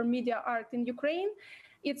 museums for media art in Ukraine,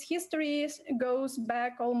 its history goes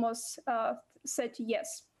back almost 30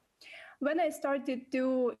 years. When I started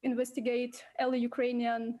to investigate early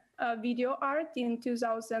Ukrainian video art in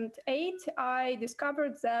 2008, I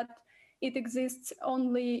discovered that it exists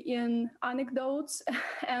only in anecdotes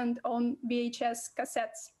and on VHS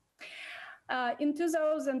cassettes. In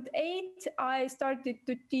 2008, I started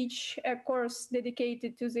to teach a course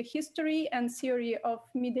dedicated to the history and theory of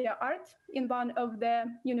media art in one of the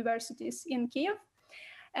universities in Kiev.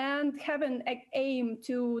 And having an aim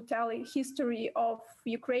to tell a history of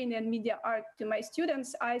Ukrainian media art to my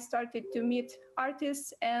students, I started to meet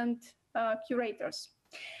artists and curators.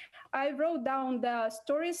 I wrote down the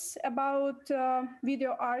stories about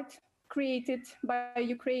video art created by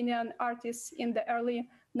Ukrainian artists in the early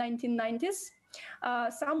 1990s.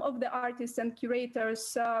 Some of the artists and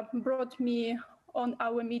curators brought me on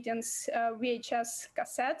our meetings VHS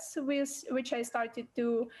cassettes, with which I started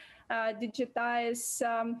to digitize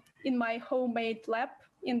in my homemade lab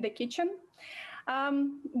in the kitchen.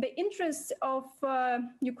 The interest of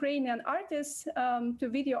Ukrainian artists to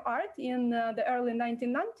video art in the early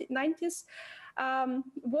 1990s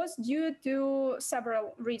was due to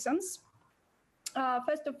several reasons.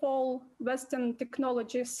 First of all, Western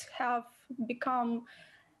technologies have become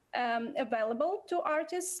available to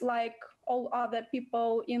artists like all other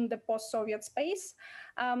people in the post-Soviet space.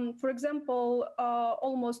 For example,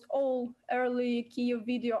 almost all early Kiev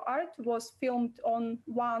video art was filmed on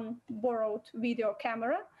one borrowed video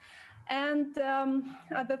camera. And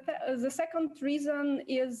the second reason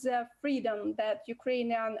is freedom that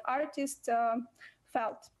Ukrainian artists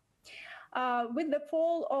felt. With the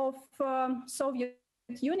fall of Soviet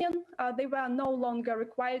Union, they were no longer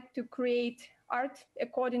required to create art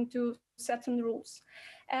according to certain rules.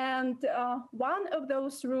 And one of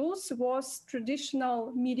those rules was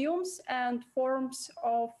traditional mediums and forms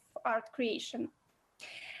of art creation.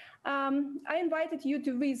 I invited you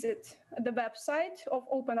to visit the website of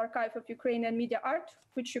Open Archive of Ukrainian Media Art,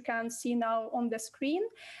 which you can see now on the screen.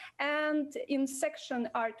 And in section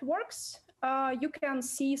artworks, you can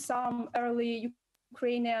see some early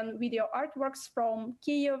Ukrainian video artworks from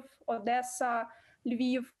Kiev, Odessa,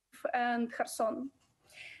 Lviv, and Kherson.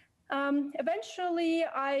 Eventually,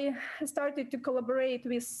 I started to collaborate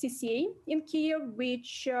with CCA in Kiev,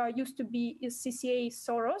 which used to be CCA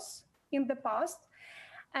Soros in the past.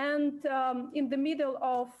 And in the middle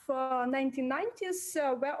of 1990s,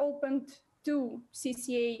 were opened two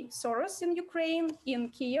CCA Soros in Ukraine, in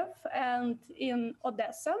Kiev and in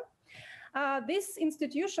Odessa. This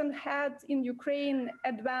institution had in Ukraine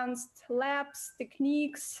advanced labs,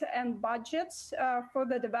 techniques, and budgets for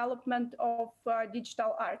the development of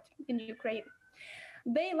digital art in Ukraine.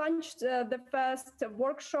 They launched the first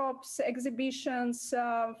workshops, exhibitions,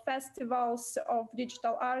 festivals of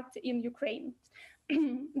digital art in Ukraine.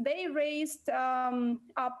 They raised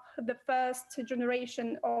up the first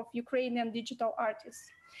generation of Ukrainian digital artists.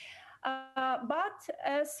 But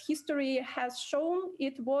as history has shown,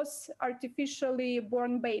 it was artificially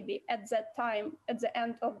born baby at that time, at the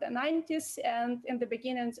end of the 90s and in the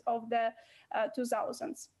beginnings of the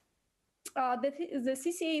 2000s. The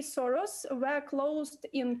CCA Soros were closed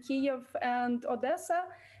in Kiev and Odessa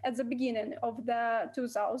at the beginning of the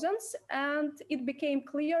 2000s, and it became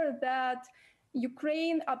clear that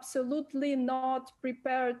Ukraine absolutely not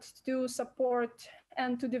prepared to support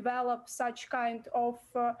and to develop such kind of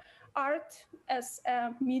art as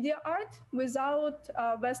media art without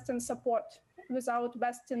Western support, without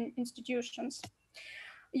Western institutions.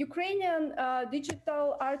 Ukrainian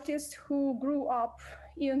digital artists who grew up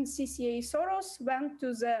in CCA Soros went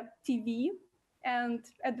to the TV and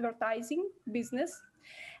advertising business.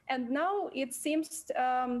 And now it seems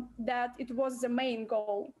that it was the main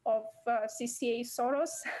goal of CCA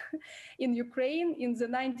Soros in Ukraine in the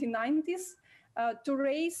 1990s to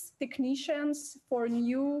raise technicians for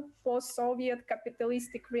new post-Soviet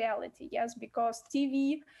capitalistic reality. Yes, because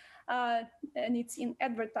TV needs in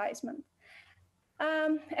advertisement.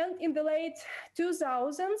 And in the late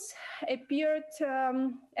 2000s appeared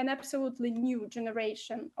an absolutely new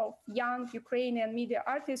generation of young Ukrainian media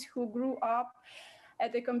artists who grew up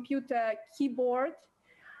at a computer keyboard.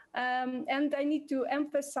 And I need to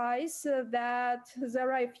emphasize that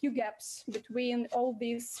there are a few gaps between all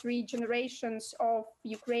these three generations of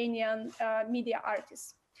Ukrainian media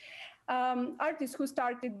artists. Artists who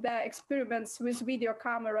started the experiments with video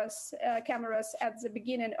cameras at the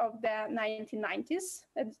beginning of the 1990s.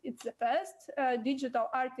 It's the first. Digital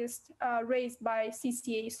artist raised by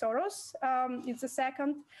CCA Soros. It's the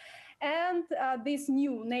second. And this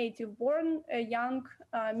new native-born young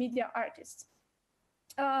media artists.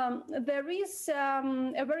 There is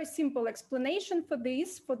a very simple explanation for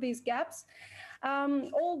these gaps.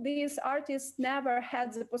 All these artists never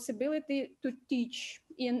had the possibility to teach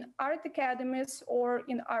in art academies or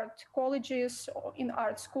in art colleges or in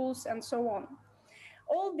art schools and so on.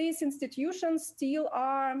 All these institutions still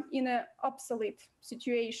are in an obsolete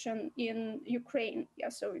situation in Ukraine. Yeah,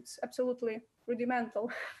 so it's absolutely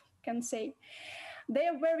rudimental, can say. They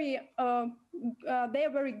are very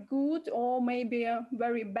good or maybe a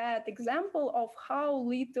very bad example of how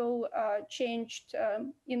little changed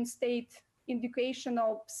in state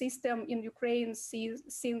educational system in Ukraine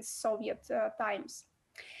since Soviet times.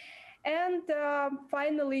 And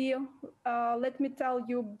finally, let me tell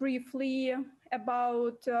you briefly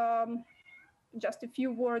about just a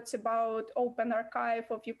few words about Open Archive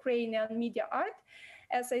of Ukrainian Media Art.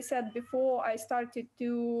 As I said before, I started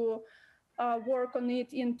to work on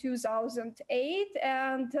it in 2008,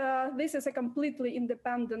 and this is a completely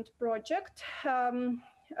independent project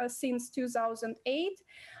since 2008.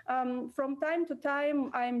 From time to time,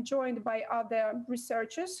 I'm joined by other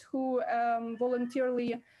researchers who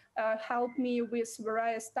voluntarily help me with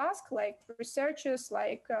various tasks like researches,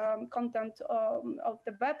 like content of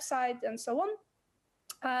the website and so on.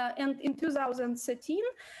 And in 2013,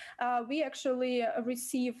 we actually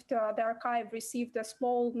received, the archive received a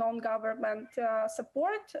small non-government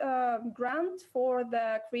support grant for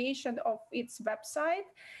the creation of its website.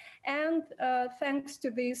 And thanks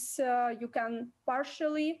to this, you can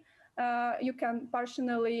partially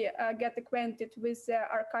get acquainted with the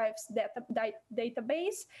archive's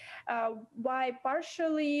database. Why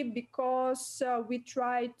partially? Because we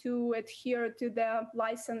try to adhere to the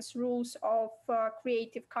license rules of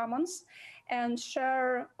Creative Commons and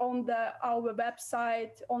share on our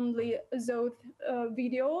website only those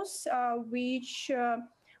videos which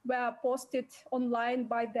were posted online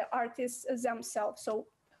by the artists themselves.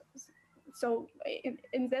 So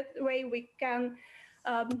in that way, we can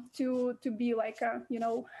to be like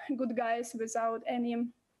good guys without any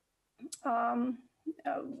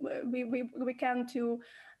we can to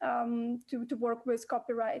work with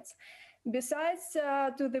copyrights. Besides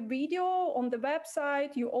to the video on the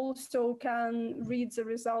website, you also can read the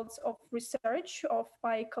results of research of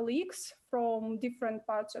my colleagues from different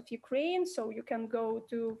parts of Ukraine. So you can go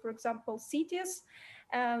to, for example, cities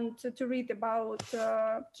and to read about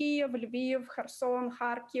Kiev, Lviv, Kherson,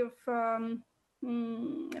 Kharkiv,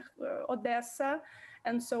 Odessa,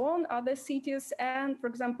 and so on, other cities. And for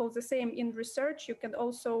example, the same in research, you can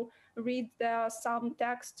also read some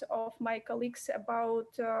text of my colleagues about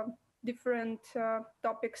different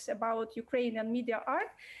topics about Ukrainian media art.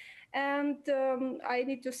 And I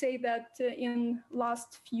need to say that in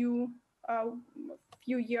last few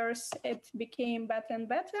years it became better and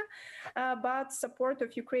better, but support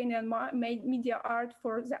of Ukrainian media art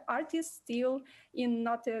for the artists still in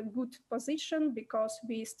not a good position, because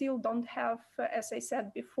we still don't have, as I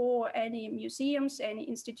said before, any museums, any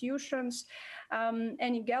institutions,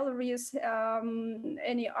 any galleries,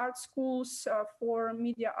 any art schools for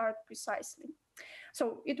media art precisely.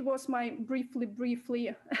 So it was my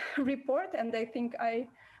briefly report, and I think I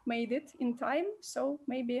made it in time. So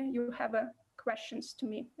maybe you have questions to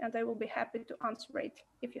me, and I will be happy to answer it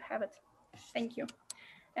if you have it. Thank you.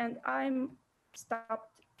 And I'm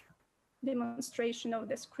stopped demonstration of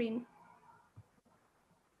the screen.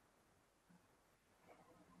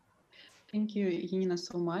 Thank you, Yanina,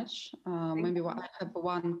 so much. Maybe I have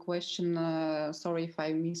one question. Sorry if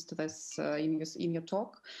I missed this in your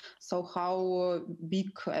talk. So how big,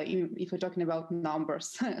 if we're talking about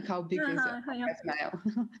numbers, how big is it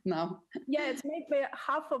now? Yeah, it's maybe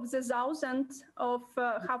half of the thousand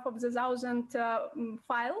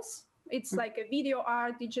files. It's like a video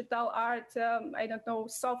art, digital art, I don't know,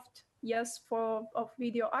 soft, yes, of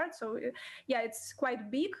video art. So yeah, it's quite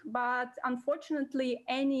big, but unfortunately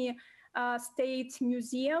any state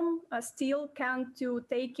museum still can't to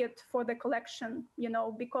take it for the collection,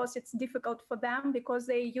 because it's difficult for them, because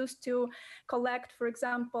they used to collect, for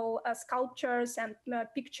example, sculptures and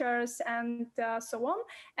pictures and so on.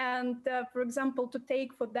 And for example, to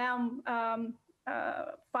take for them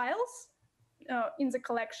files in the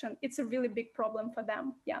collection, it's a really big problem for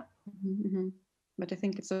them. Yeah. Mm-hmm. But I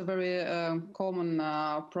think it's a very common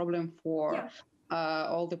problem for. Yeah.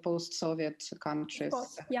 All the post-Soviet countries.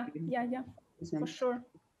 Yeah, for sure.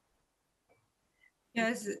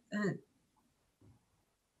 Yes.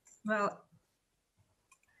 Well.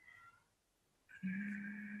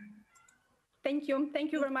 Thank you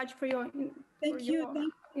very much for your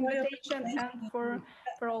invitation and for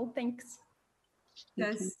all. Thanks.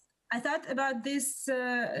 Yes. I thought about this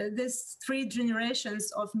three generations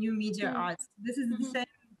of new media arts. This is the same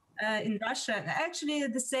in Russia. Actually,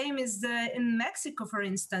 the same is in Mexico, for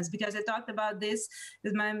instance, because I talked about this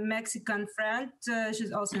with my Mexican friend.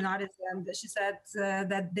 She's also an artist, and she said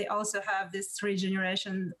that they also have this three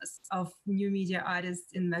generations of new media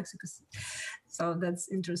artists in Mexico. So that's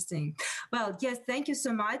interesting. Well, yes, thank you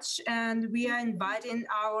so much. And we are inviting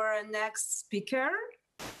our next speaker,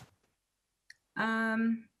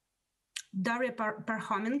 Daria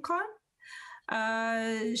Parkhomenko.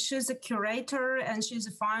 She's a curator and she's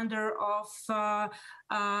a founder of Art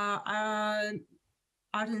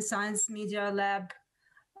and Science Media Lab,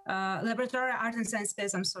 Laboratory Art and Science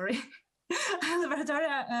Space, I'm sorry. Laboratory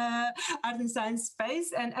Art and Science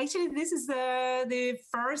Space. And actually, this is the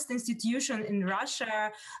first institution in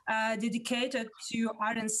Russia dedicated to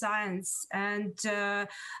art and science. And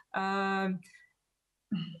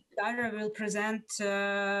Daria will present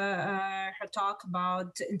her talk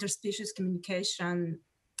about interspecies communication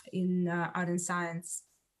in art and science.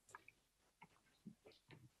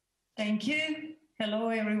 Thank you. Hello,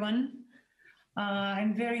 everyone.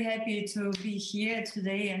 I'm very happy to be here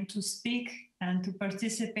today and to speak and to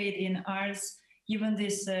participate in arts, even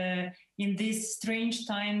this in these strange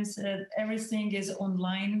times. Everything is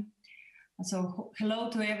online. So hello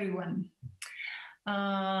to everyone.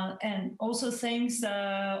 And also thanks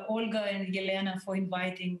Olga and Helena for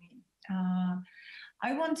inviting me.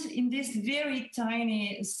 I want in this very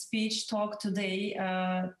tiny speech talk today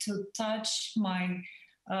to touch my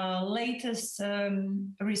latest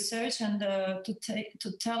research and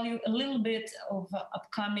to tell you a little bit of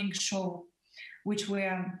upcoming show, which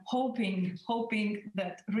we're hoping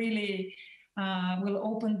that really will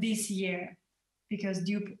open this year, because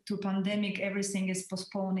due to pandemic, everything is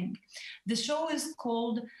postponing. The show is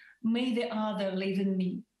called May the Other Live in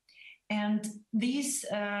Me. And this,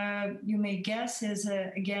 you may guess, is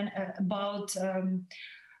again about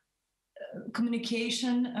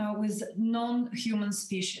communication with non-human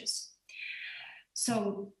species.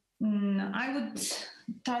 So I would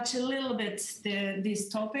touch a little bit this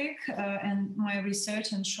topic and my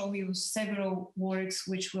research and show you several works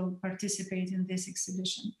which will participate in this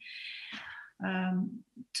exhibition.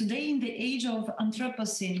 Today, in the age of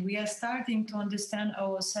Anthropocene, we are starting to understand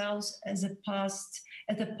ourselves as a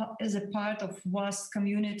part of vast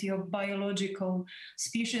community of biological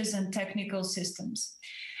species and technical systems.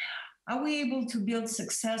 Are we able to build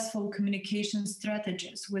successful communication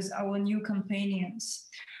strategies with our new companions,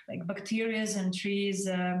 like bacteria and trees,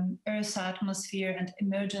 Earth's atmosphere, and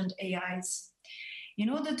emergent AIs? In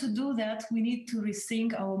order to do that, we need to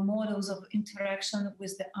rethink our models of interaction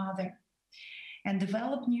with the other and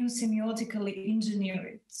develop new semiotically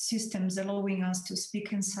engineered systems allowing us to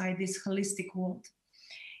speak inside this holistic world.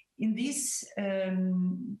 In this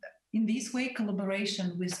way,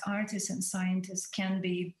 collaboration with artists and scientists can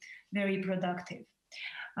be very productive.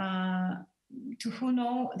 To who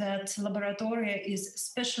know that Laboratoria is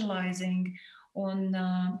specializing on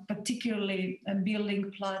particularly building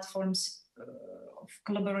platforms of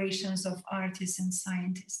collaborations of artists and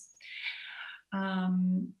scientists.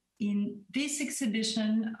 In this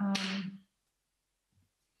exhibition,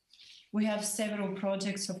 we have several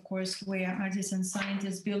projects, of course, where artists and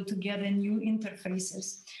scientists build together new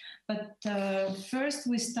interfaces. But first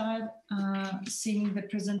we start seeing the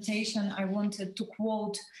presentation. I wanted to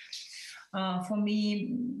quote, for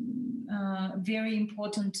me, a very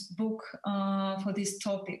important book for this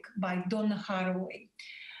topic by Donna Haraway,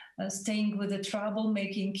 Staying with the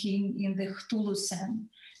Troublemaking King in the Cthulhu Sen.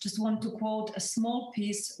 Just want to quote a small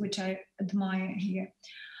piece which I admire here.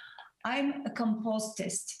 I'm a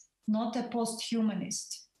compostist, not a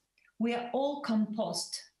post-humanist. We are all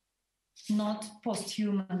compost, not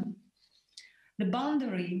post-human. The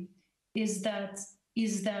boundary is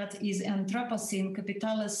Anthropocene,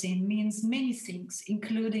 Capitalocene means many things,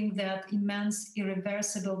 including that immense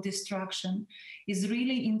irreversible destruction is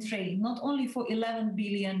really in train, not only for 11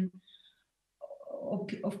 billion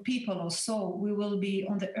of people or so, we will be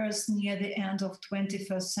on the earth near the end of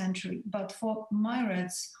 21st century, but for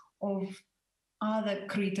myriads of other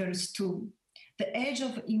creatures too. The edge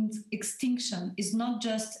of extinction is not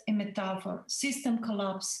just a metaphor. System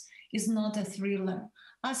collapse is not a thriller.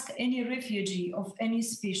 Ask any refugee of any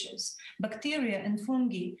species. Bacteria and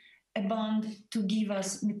fungi abound to give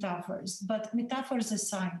us metaphors, but metaphors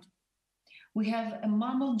aside, we have a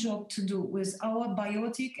mammoth job to do with our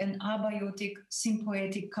biotic and abiotic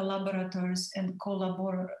symbiotic collaborators and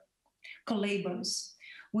collaborators.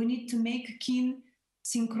 We need to make kin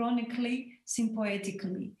synchronically,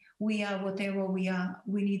 symbiotically. We are whatever we are.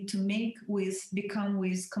 We need to make with, become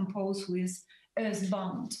with, compose with,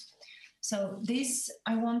 earthbound. So this,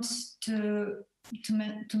 I want to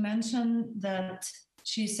mention that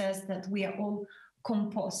she says that we are all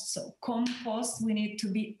compost. So compost, we need to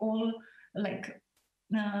be all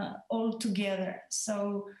all together.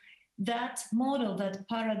 So that model, that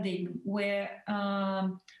paradigm where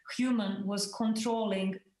human was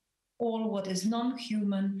controlling all what is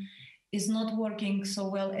non-human is not working so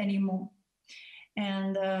well anymore.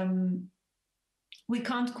 And we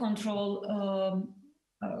can't control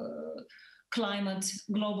climate,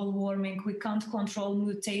 global warming. We can't control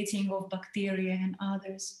mutating of bacteria and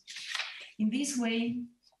others. In this way,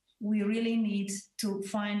 we really need to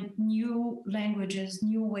find new languages,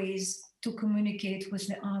 new ways to communicate with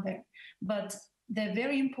the other. But the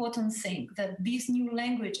very important thing that these new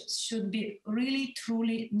languages should be really,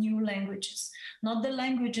 truly new languages, not the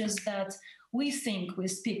languages that we think we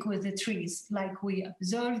speak with the trees, like we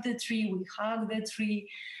observe the tree, we hug the tree,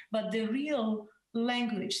 but the real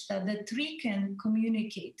language that the tree can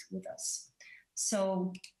communicate with us.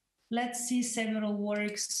 So let's see several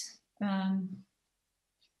works.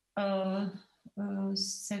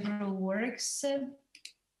 Several works.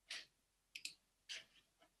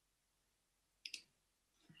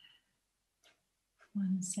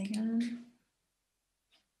 One second.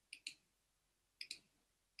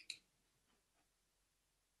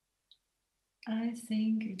 I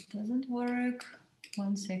think it doesn't work.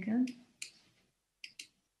 One second.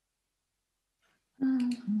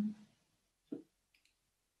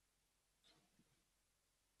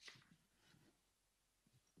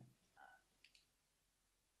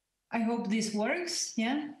 I hope this works,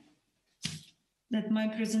 yeah? That my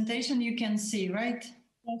presentation you can see, right?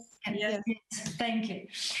 Yes. Yes. Thank you.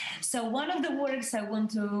 So one of the works I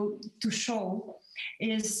want to show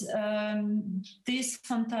is this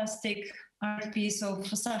fantastic art piece of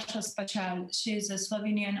Sasha Spachal. She is a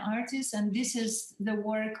Slovenian artist, and this is the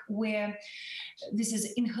work where this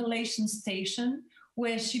is inhalation station,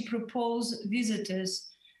 where she proposed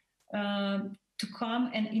visitors to come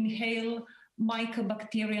and inhale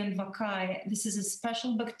Mycobacterium vaccae. This is a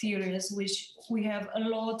special bacteria which we have a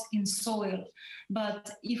lot in soil,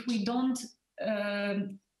 but if we don't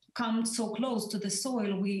come so close to the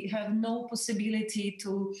soil, we have no possibility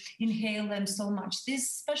to inhale them so much.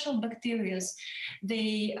 These special bacteria,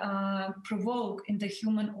 they provoke in the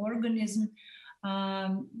human organism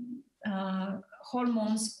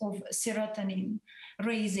hormones of serotonin,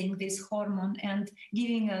 raising this hormone and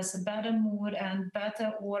giving us a better mood and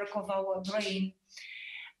better work of our brain.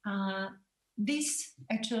 This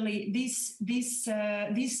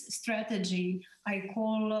strategy I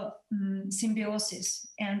call symbiosis.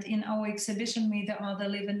 And in our exhibition, May the Other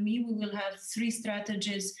Live in Me, we will have 3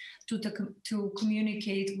 strategies to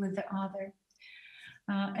communicate with the other.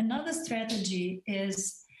 Another strategy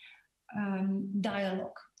is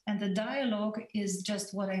dialogue. And the dialogue is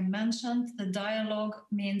just what I mentioned. The dialogue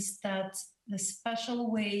means that the special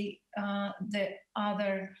way the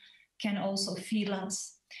other can also feel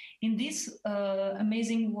us. In this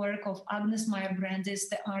amazing work of Agnes Meyer-Brandis,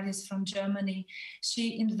 the artist from Germany,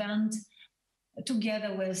 she invented,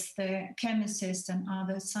 together with the chemists and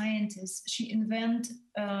other scientists, she invented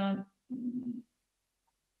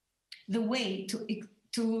the way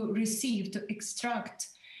to receive, to extract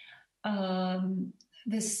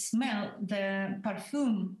the smell, the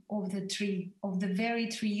perfume of the tree, of the very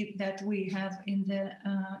tree that we have in the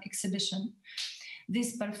exhibition.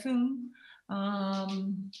 This perfume,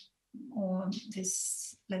 or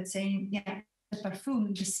this, let's say, the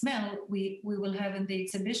perfume, the smell we will have in the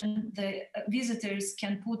exhibition, the visitors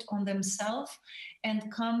can put on themselves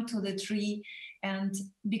and come to the tree and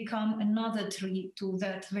become another tree to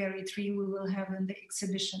that very tree we will have in the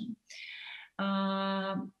exhibition.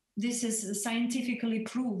 This is scientifically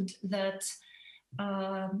proved that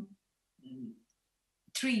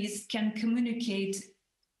trees can communicate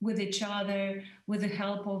with each other with the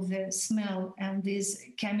help of the smell and these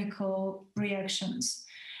chemical reactions.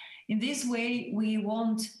 In this way, we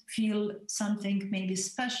won't feel something maybe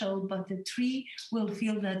special, but the tree will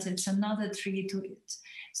feel that it's another tree to it.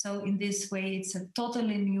 So in this way, it's a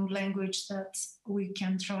totally new language that we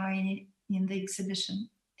can try in the exhibition.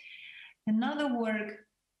 Another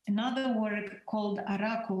work called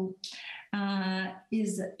Aracul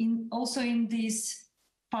is also in this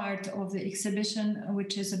part of the exhibition,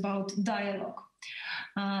 which is about dialogue.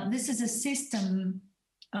 This is a system,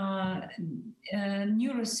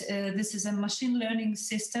 this is a machine learning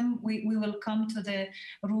system. We will come to the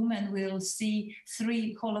room and we'll see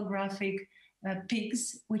 3 holographic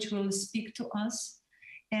pigs which will speak to us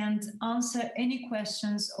and answer any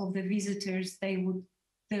questions of the visitors they would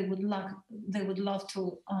love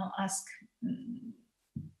to ask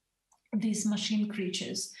these machine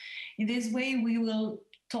creatures. In this way, we will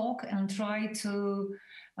talk and try to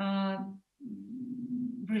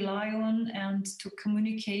rely on and to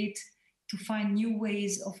communicate, to find new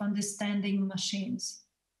ways of understanding machines.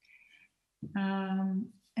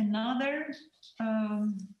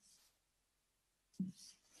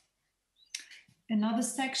 Another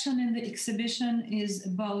section in the exhibition is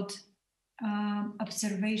about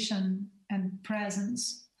observation and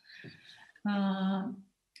presence.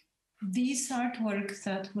 These artworks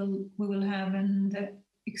that we will have in the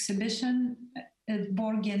exhibition at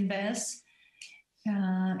Borgi & Bess,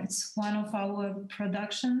 it's one of our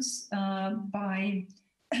productions by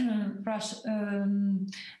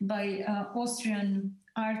Austrian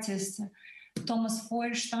artist Thomas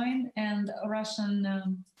Feuerstein and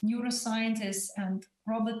Russian neuroscientists and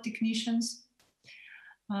robot technicians.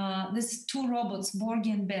 These two robots,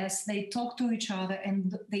 Borgi and Bess, they talk to each other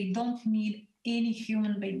and they don't need any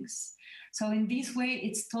human beings. So in this way,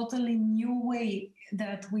 it's totally new way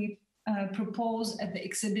that we propose at the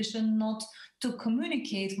exhibition, not to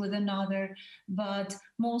communicate with another, but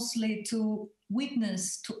mostly to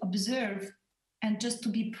witness, to observe, and just to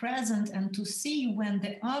be present and to see when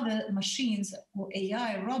the other machines or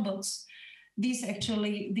AI robots, these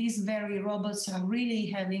very robots are really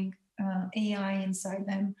having AI inside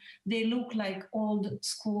them. They look like old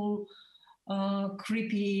school,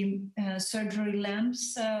 creepy surgery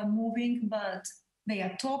lamps moving, but they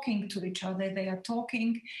are talking to each other. They are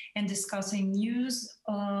talking and discussing news,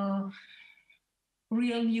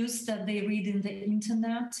 real news that they read in the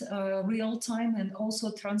internet, real time, and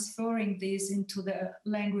also transferring this into the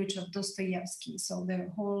language of Dostoevsky. So the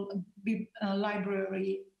whole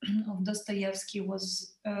library of Dostoevsky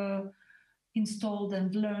was installed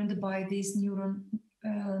and learned by these neural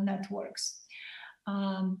networks.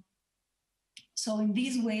 So in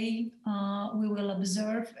this way, we will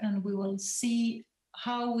observe and we will see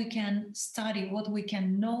how we can study, what we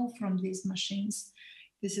can know from these machines.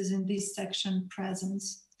 This is in this section,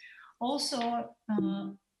 presence. Also,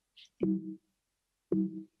 in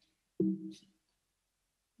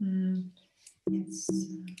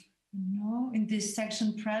this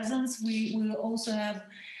section, presence, we will also have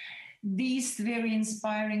these very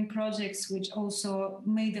inspiring projects, which also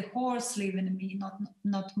May the Horse Live in Me,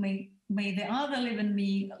 not May the Other Live in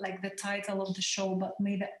Me, like the title of the show, but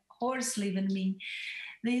May the Horse Live in Me.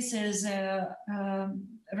 This is a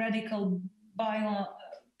radical bio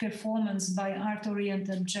performance by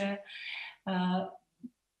art-oriented jazz,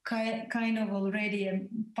 kind of already a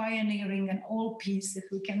pioneering an old piece, if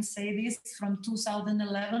we can say this, from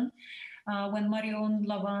 2011, when Marion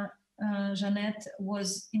Jeannette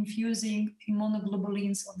was infusing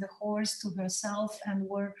immunoglobulins of the horse to herself and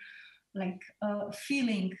were like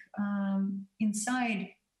feeling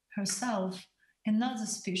inside herself another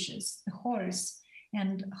species, the horse,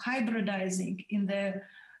 and hybridizing in the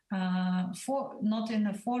not in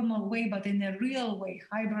a formal way, but in a real way,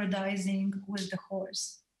 hybridizing with the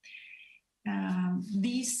horse.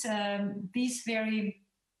 These very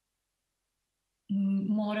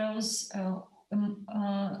models,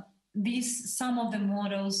 some of the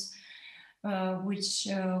models which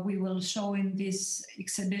we will show in this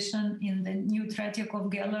exhibition in the new Tretyakov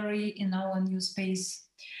Gallery in our new space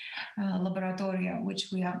laboratory,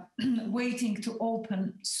 which we are waiting to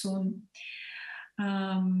open soon.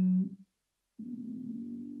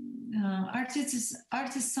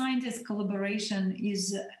 Artist-scientist collaboration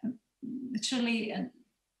is actually a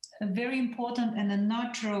very important and a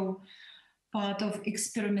natural part of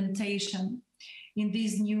experimentation in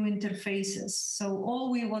these new interfaces. So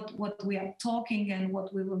what we are talking and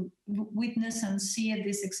what we will witness and see at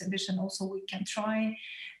this exhibition, also we can try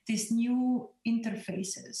these new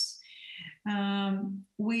interfaces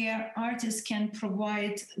where artists can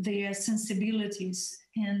provide their sensibilities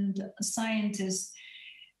and scientists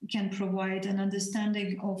can provide an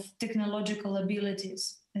understanding of technological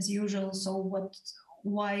abilities as usual. So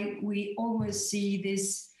why we always see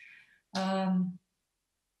this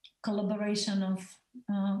collaboration of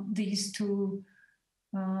these two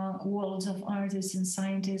worlds of artists and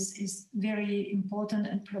scientists is very important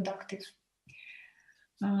and productive.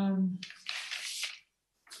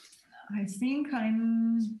 I think I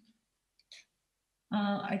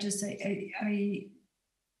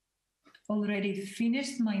already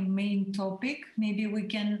finished my main topic. Maybe we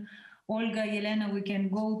can, Olga, Helena, we can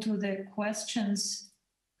go to the questions.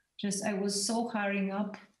 I was so hurrying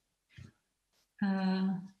up.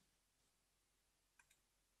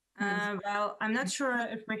 Well, I'm not sure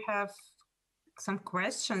if we have some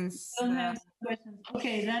questions.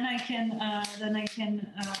 Okay, then I can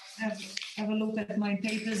have a look at my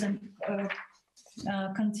papers and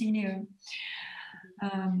continue.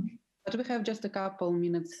 But we have just a couple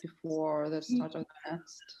minutes before the start of the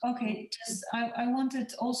next. Okay, just I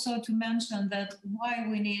wanted also to mention that why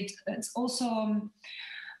we need, it's also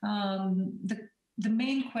the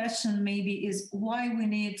main question maybe is why we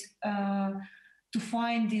need to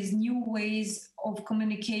find these new ways of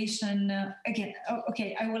communication. Again,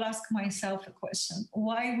 okay, I will ask myself a question.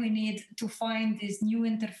 Why we need to find these new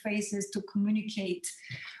interfaces to communicate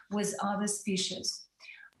with other species?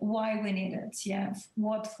 Why we need it? Yeah,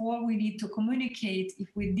 what for we need to communicate if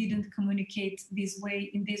we didn't communicate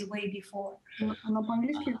in this way before?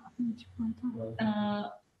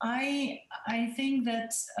 I think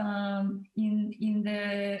that in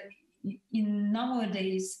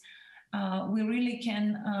nowadays we really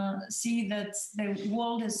can see that the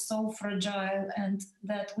world is so fragile and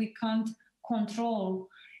that we can't control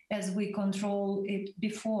as we control it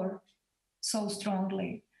before so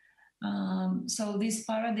strongly. So this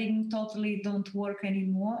paradigm totally don't work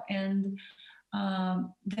anymore, and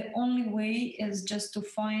the only way is just to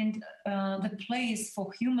find the place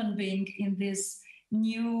for human being in this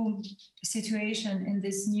new situation, in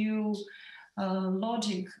this new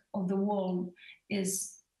logic of the world,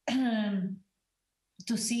 is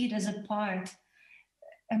to see it as a part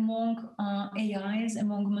among AIs,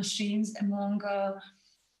 among machines, among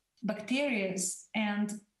bacteria,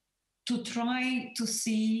 and to try to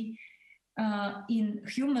see in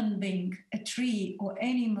human being a tree or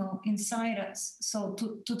animal inside us. So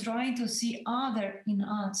to try to see other in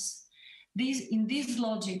us. In this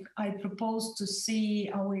logic, I propose to see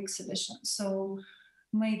our exhibition. So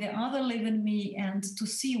may the other live in me, and to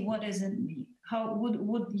see what is in me. How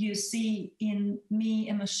would you see in me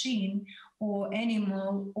a machine or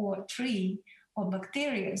animal or tree or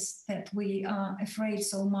bacteria that we are afraid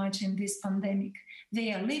so much in this pandemic?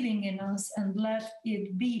 They are living in us, and let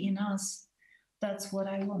it be in us. That's what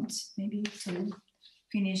I want maybe to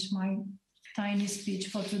finish my tiny speech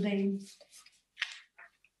for today.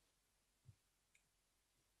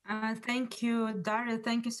 Thank you, Daria.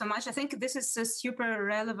 Thank you so much. I think this is a super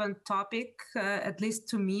relevant topic, at least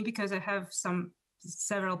to me, because I have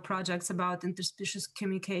several projects about interspecies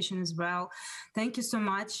communication as well. Thank you so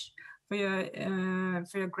much for your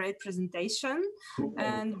great presentation.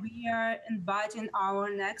 And we are inviting our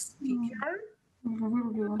next speaker.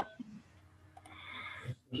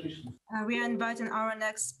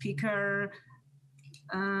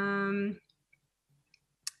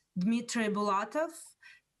 Dmitry Bulatov.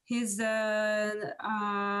 He's an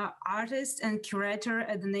artist and curator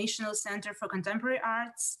at the National Center for Contemporary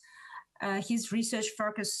Arts. His research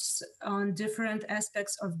focuses on different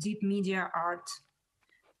aspects of deep media art.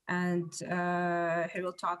 And he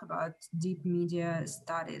will talk about deep media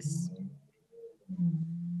studies.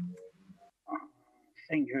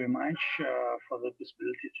 Thank you very much for the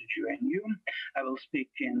possibility to join you. I will speak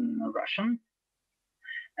in Russian.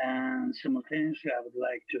 And simultaneously, I would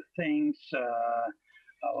like to thank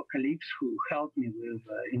our colleagues who helped me with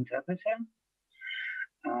interpreter.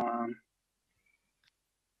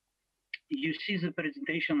 You see the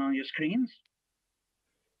presentation on your screens?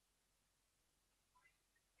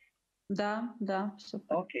 Да,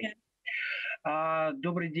 супер. Okay.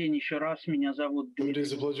 Добрый день еще раз. Меня зовут Дмитрий. It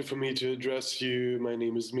is a pleasure for me to address you. My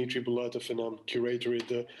name is Dmitry Bulatov, and I'm curator at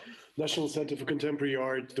the National Center for Contemporary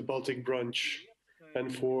Art, the Baltic branch.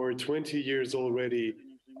 And for 20 years already,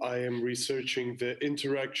 I am researching the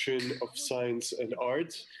interaction of science and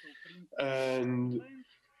art. And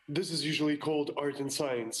this is usually called art and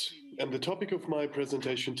science. And the topic of my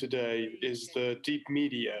presentation today is the deep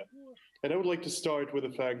media. And I would like to start with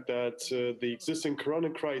the fact that the existing corona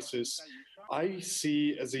crisis I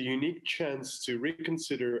see as a unique chance to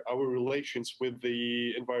reconsider our relations with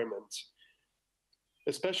the environment,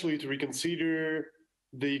 especially to reconsider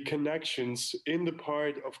the connections in the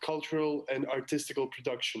part of cultural and artistical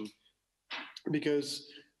production, because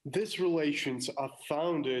these relations are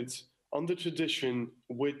founded on the tradition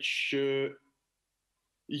which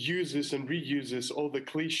uses and reuses all the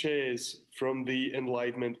cliches from the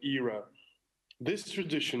Enlightenment era. This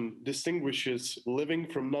tradition distinguishes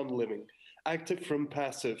living from non-living, active from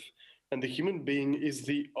passive, and the human being is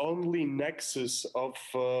the only nexus of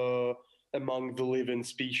among the living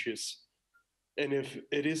species. And if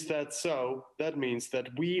it is that so, that means that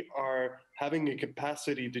we are having a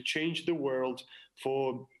capacity to change the world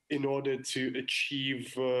in order to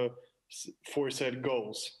achieve foresaid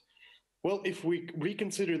goals. Well, if we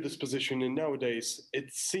reconsider this position in nowadays,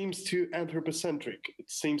 it seems too anthropocentric. It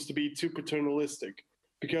seems to be too paternalistic,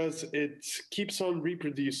 because it keeps on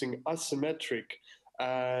reproducing asymmetric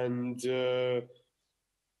and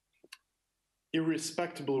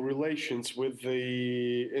irrespectable relations with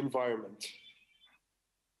the environment.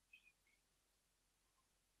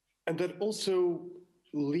 And that also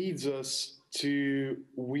leads us to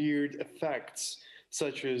weird effects,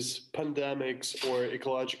 such as pandemics or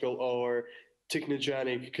ecological or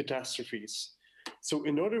technogenic catastrophes. So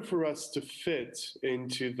in order for us to fit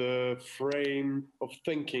into the frame of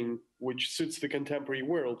thinking which suits the contemporary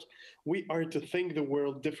world, we are to think the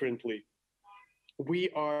world differently. We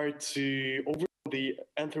are to overcome the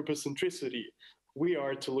anthropocentricity. We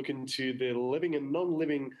are to look into the living and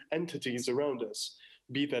non-living entities around us,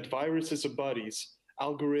 be that viruses or bodies,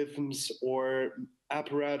 algorithms or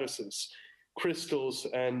apparatuses, crystals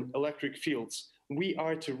and electric fields. We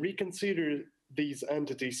are to reconsider these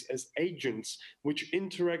entities as agents which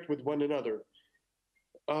interact with one another.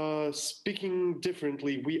 Speaking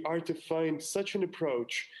differently, we are to find such an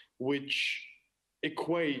approach which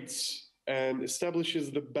equates and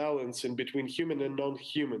establishes the balance in between human and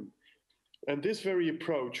non-human. And this very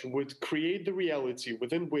approach would create the reality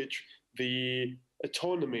within which the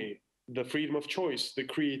autonomy, the freedom of choice, the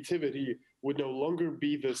creativity would no longer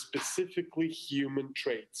be the specifically human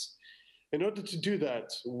traits. In order to do that,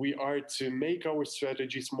 we are to make our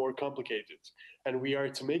strategies more complicated, and we are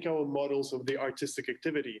to make our models of the artistic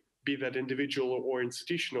activity, be that individual or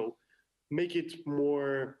institutional, make it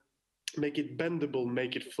bendable,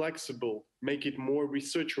 make it flexible, make it more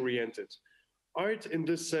research-oriented. Art in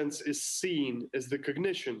this sense is seen as the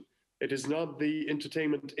cognition. It is not the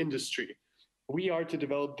entertainment industry. We are to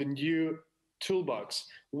develop the new toolbox.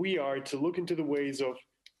 We are to look into the ways of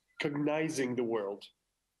cognizing the world.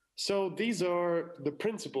 So these are the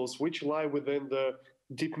principles which lie within the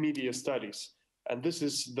deep media studies. And this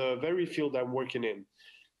is the very field I'm working in.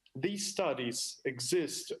 These studies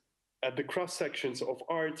exist at the cross sections of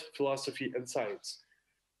art, philosophy, and science.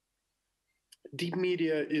 Deep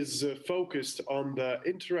media is focused on the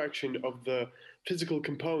interaction of the physical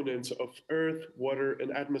components of earth, water,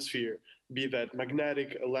 and atmosphere, be that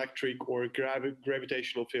magnetic, electric, or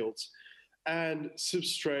gravitational fields, and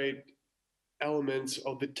substrate elements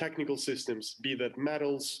of the technical systems, be that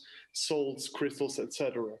metals, salts, crystals,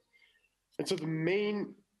 etc. And so the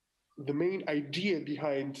main idea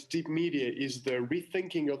behind deep media is the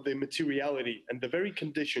rethinking of the materiality and the very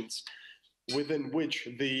conditions within which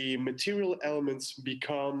the material elements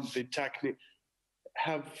become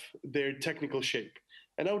have their technical shape.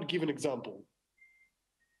 And I would give an example.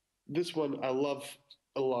 This one I love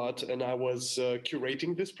a lot, and I was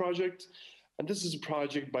curating this project. And this is a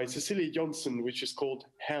project by Cecilia Jonsson, which is called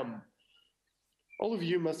HEM. All of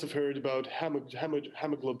you must have heard about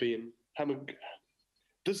hemoglobin.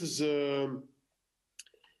 This is the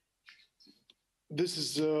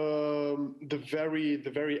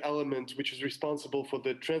very element which is responsible for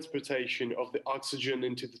the transportation of the oxygen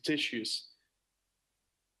into the tissues.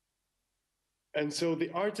 And so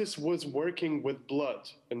the artist was working with blood,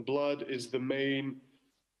 and blood is the main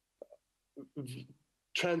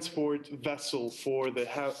transport vessel for the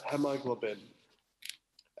hemoglobin.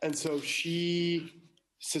 And so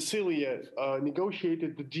Cecilia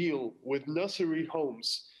negotiated the deal with nursery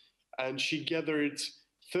homes, and she gathered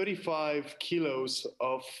 35 kilos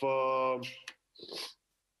of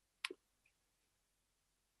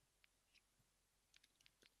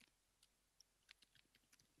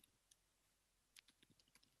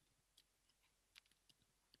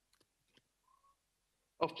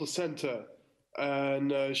placenta,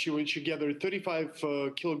 and she gathered 35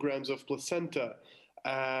 kilograms of placenta,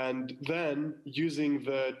 and then using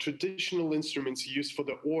the traditional instruments used for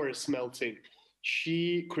the ore smelting,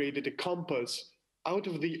 she created a compass out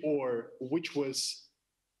of the ore, which was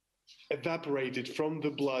evaporated from the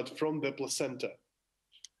blood, from the placenta.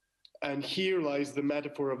 And here lies the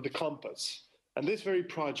metaphor of the compass. And this very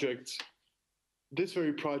project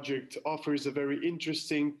offers a very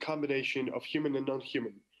interesting combination of human and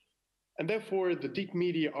non-human. And therefore, the deep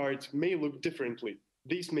media art may look differently.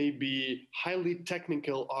 These may be highly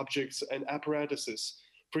technical objects and apparatuses.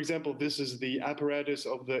 For example, this is the apparatus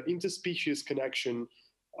of the interspecies connection,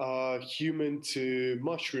 human to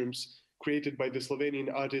mushrooms, created by the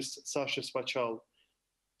Slovenian artist Sasha Spachal,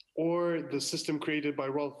 or the system created by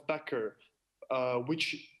Rolf Becker,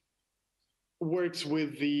 which works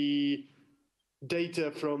with the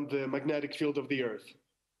data from the magnetic field of the Earth.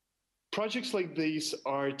 Projects like these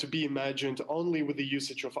are to be imagined only with the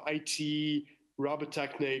usage of IT, robot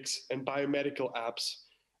techniques, and biomedical apps.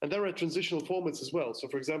 And there are transitional formats as well. So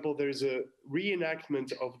for example, there's a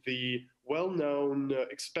reenactment of the well-known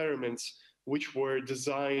experiments which were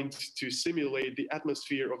designed to simulate the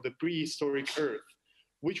atmosphere of the prehistoric Earth.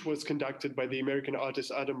 which was conducted by the American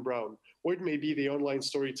artist Adam Brown, or it may be the online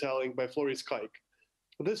storytelling by Floris Kaik.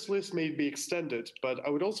 This list may be extended, but I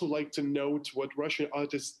would also like to note what Russian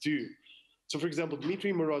artists do. So for example,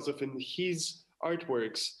 Dmitry Morozov in his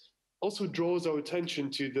artworks also draws our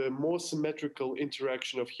attention to the more symmetrical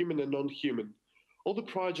interaction of human and non-human. All the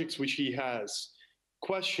projects which he has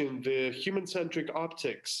question the human-centric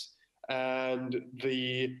optics and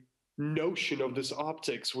the notion of this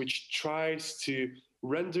optics, which tries to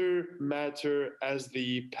render matter as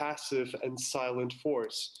the passive and silent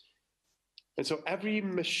force. And so every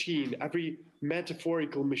machine, every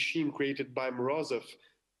metaphorical machine created by Morozov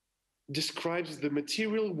describes the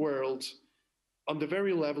material world on the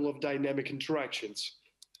very level of dynamic interactions.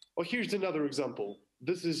 Or here's another example.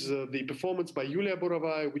 This is the performance by Yulia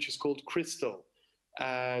Borovaya, which is called Crystal.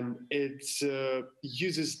 And it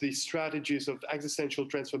uses the strategies of existential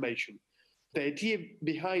transformation. The idea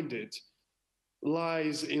behind it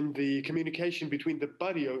lies in the communication between the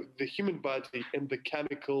body, the human body, and the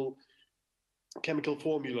chemical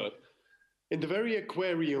formula. In the very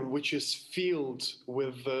aquarium, which is filled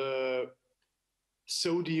with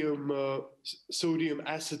sodium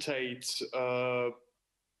acetate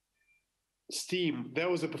steam, there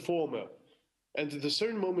was a performer. And at a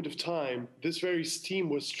certain moment of time, this very steam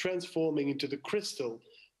was transforming into the crystal.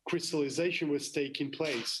 Crystallization was taking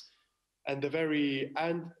place. And the very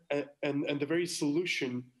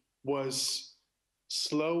solution was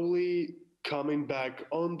slowly coming back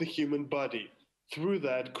on the human body, through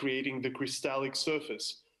that creating the crystallic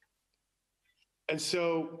surface. And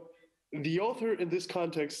so the author in this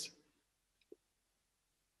context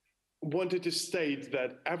wanted to state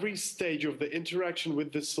that every stage of the interaction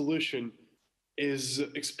with the solution is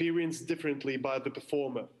experienced differently by the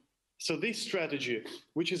performer. So this strategy,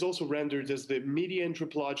 which is also rendered as the media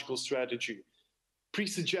anthropological strategy,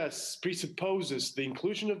 presupposes the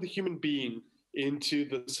inclusion of the human being into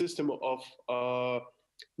the system of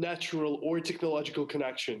natural or technological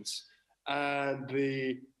connections, and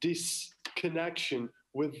the disconnection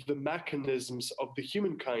with the mechanisms of the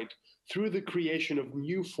humankind through the creation of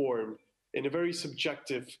new form in a very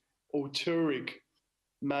subjective, authoric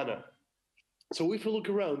manner. So if we look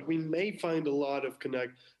around, we may find a lot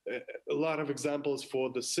of examples for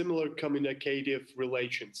the similar communicative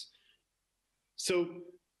relations. So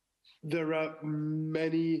there are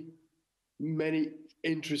many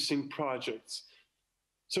interesting projects.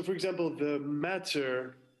 So for example, the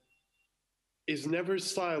matter is never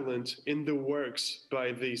silent in the works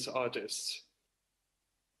by these artists.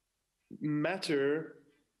 Matter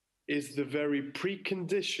is the very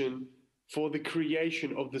precondition for the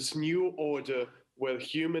creation of this new order where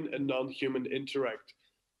human and non-human interact.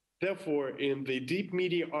 Therefore, in the deep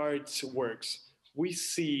media arts works, we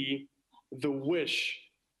see the wish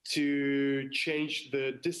to change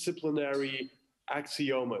the disciplinary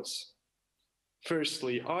axiomas.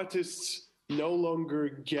 Firstly, artists no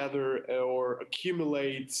longer gather or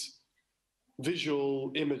accumulate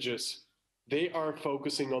visual images. They are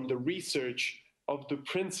focusing on the research of the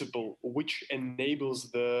principle which enables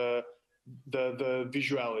the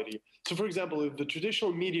visuality. So for example, if the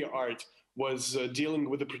traditional media art was dealing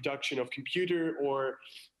with the production of computer or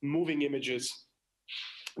moving images,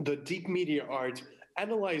 the deep media art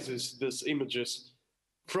analyzes these images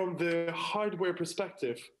from the hardware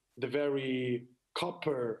perspective, the very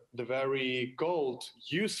copper, the very gold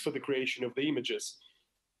used for the creation of the images.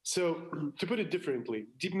 So to put it differently,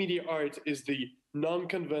 deep media art is the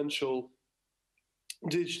non-conventional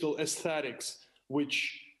digital aesthetics,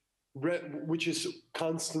 which is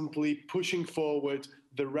constantly pushing forward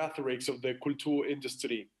the rhetorics of the culture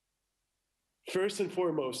industry. First and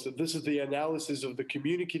foremost, this is the analysis of the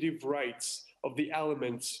communicative rights of the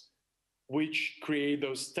elements which create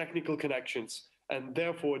those technical connections and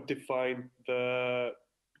therefore define the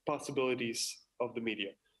possibilities of the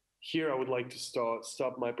media. Here I would like to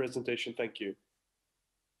stop my presentation. Thank you.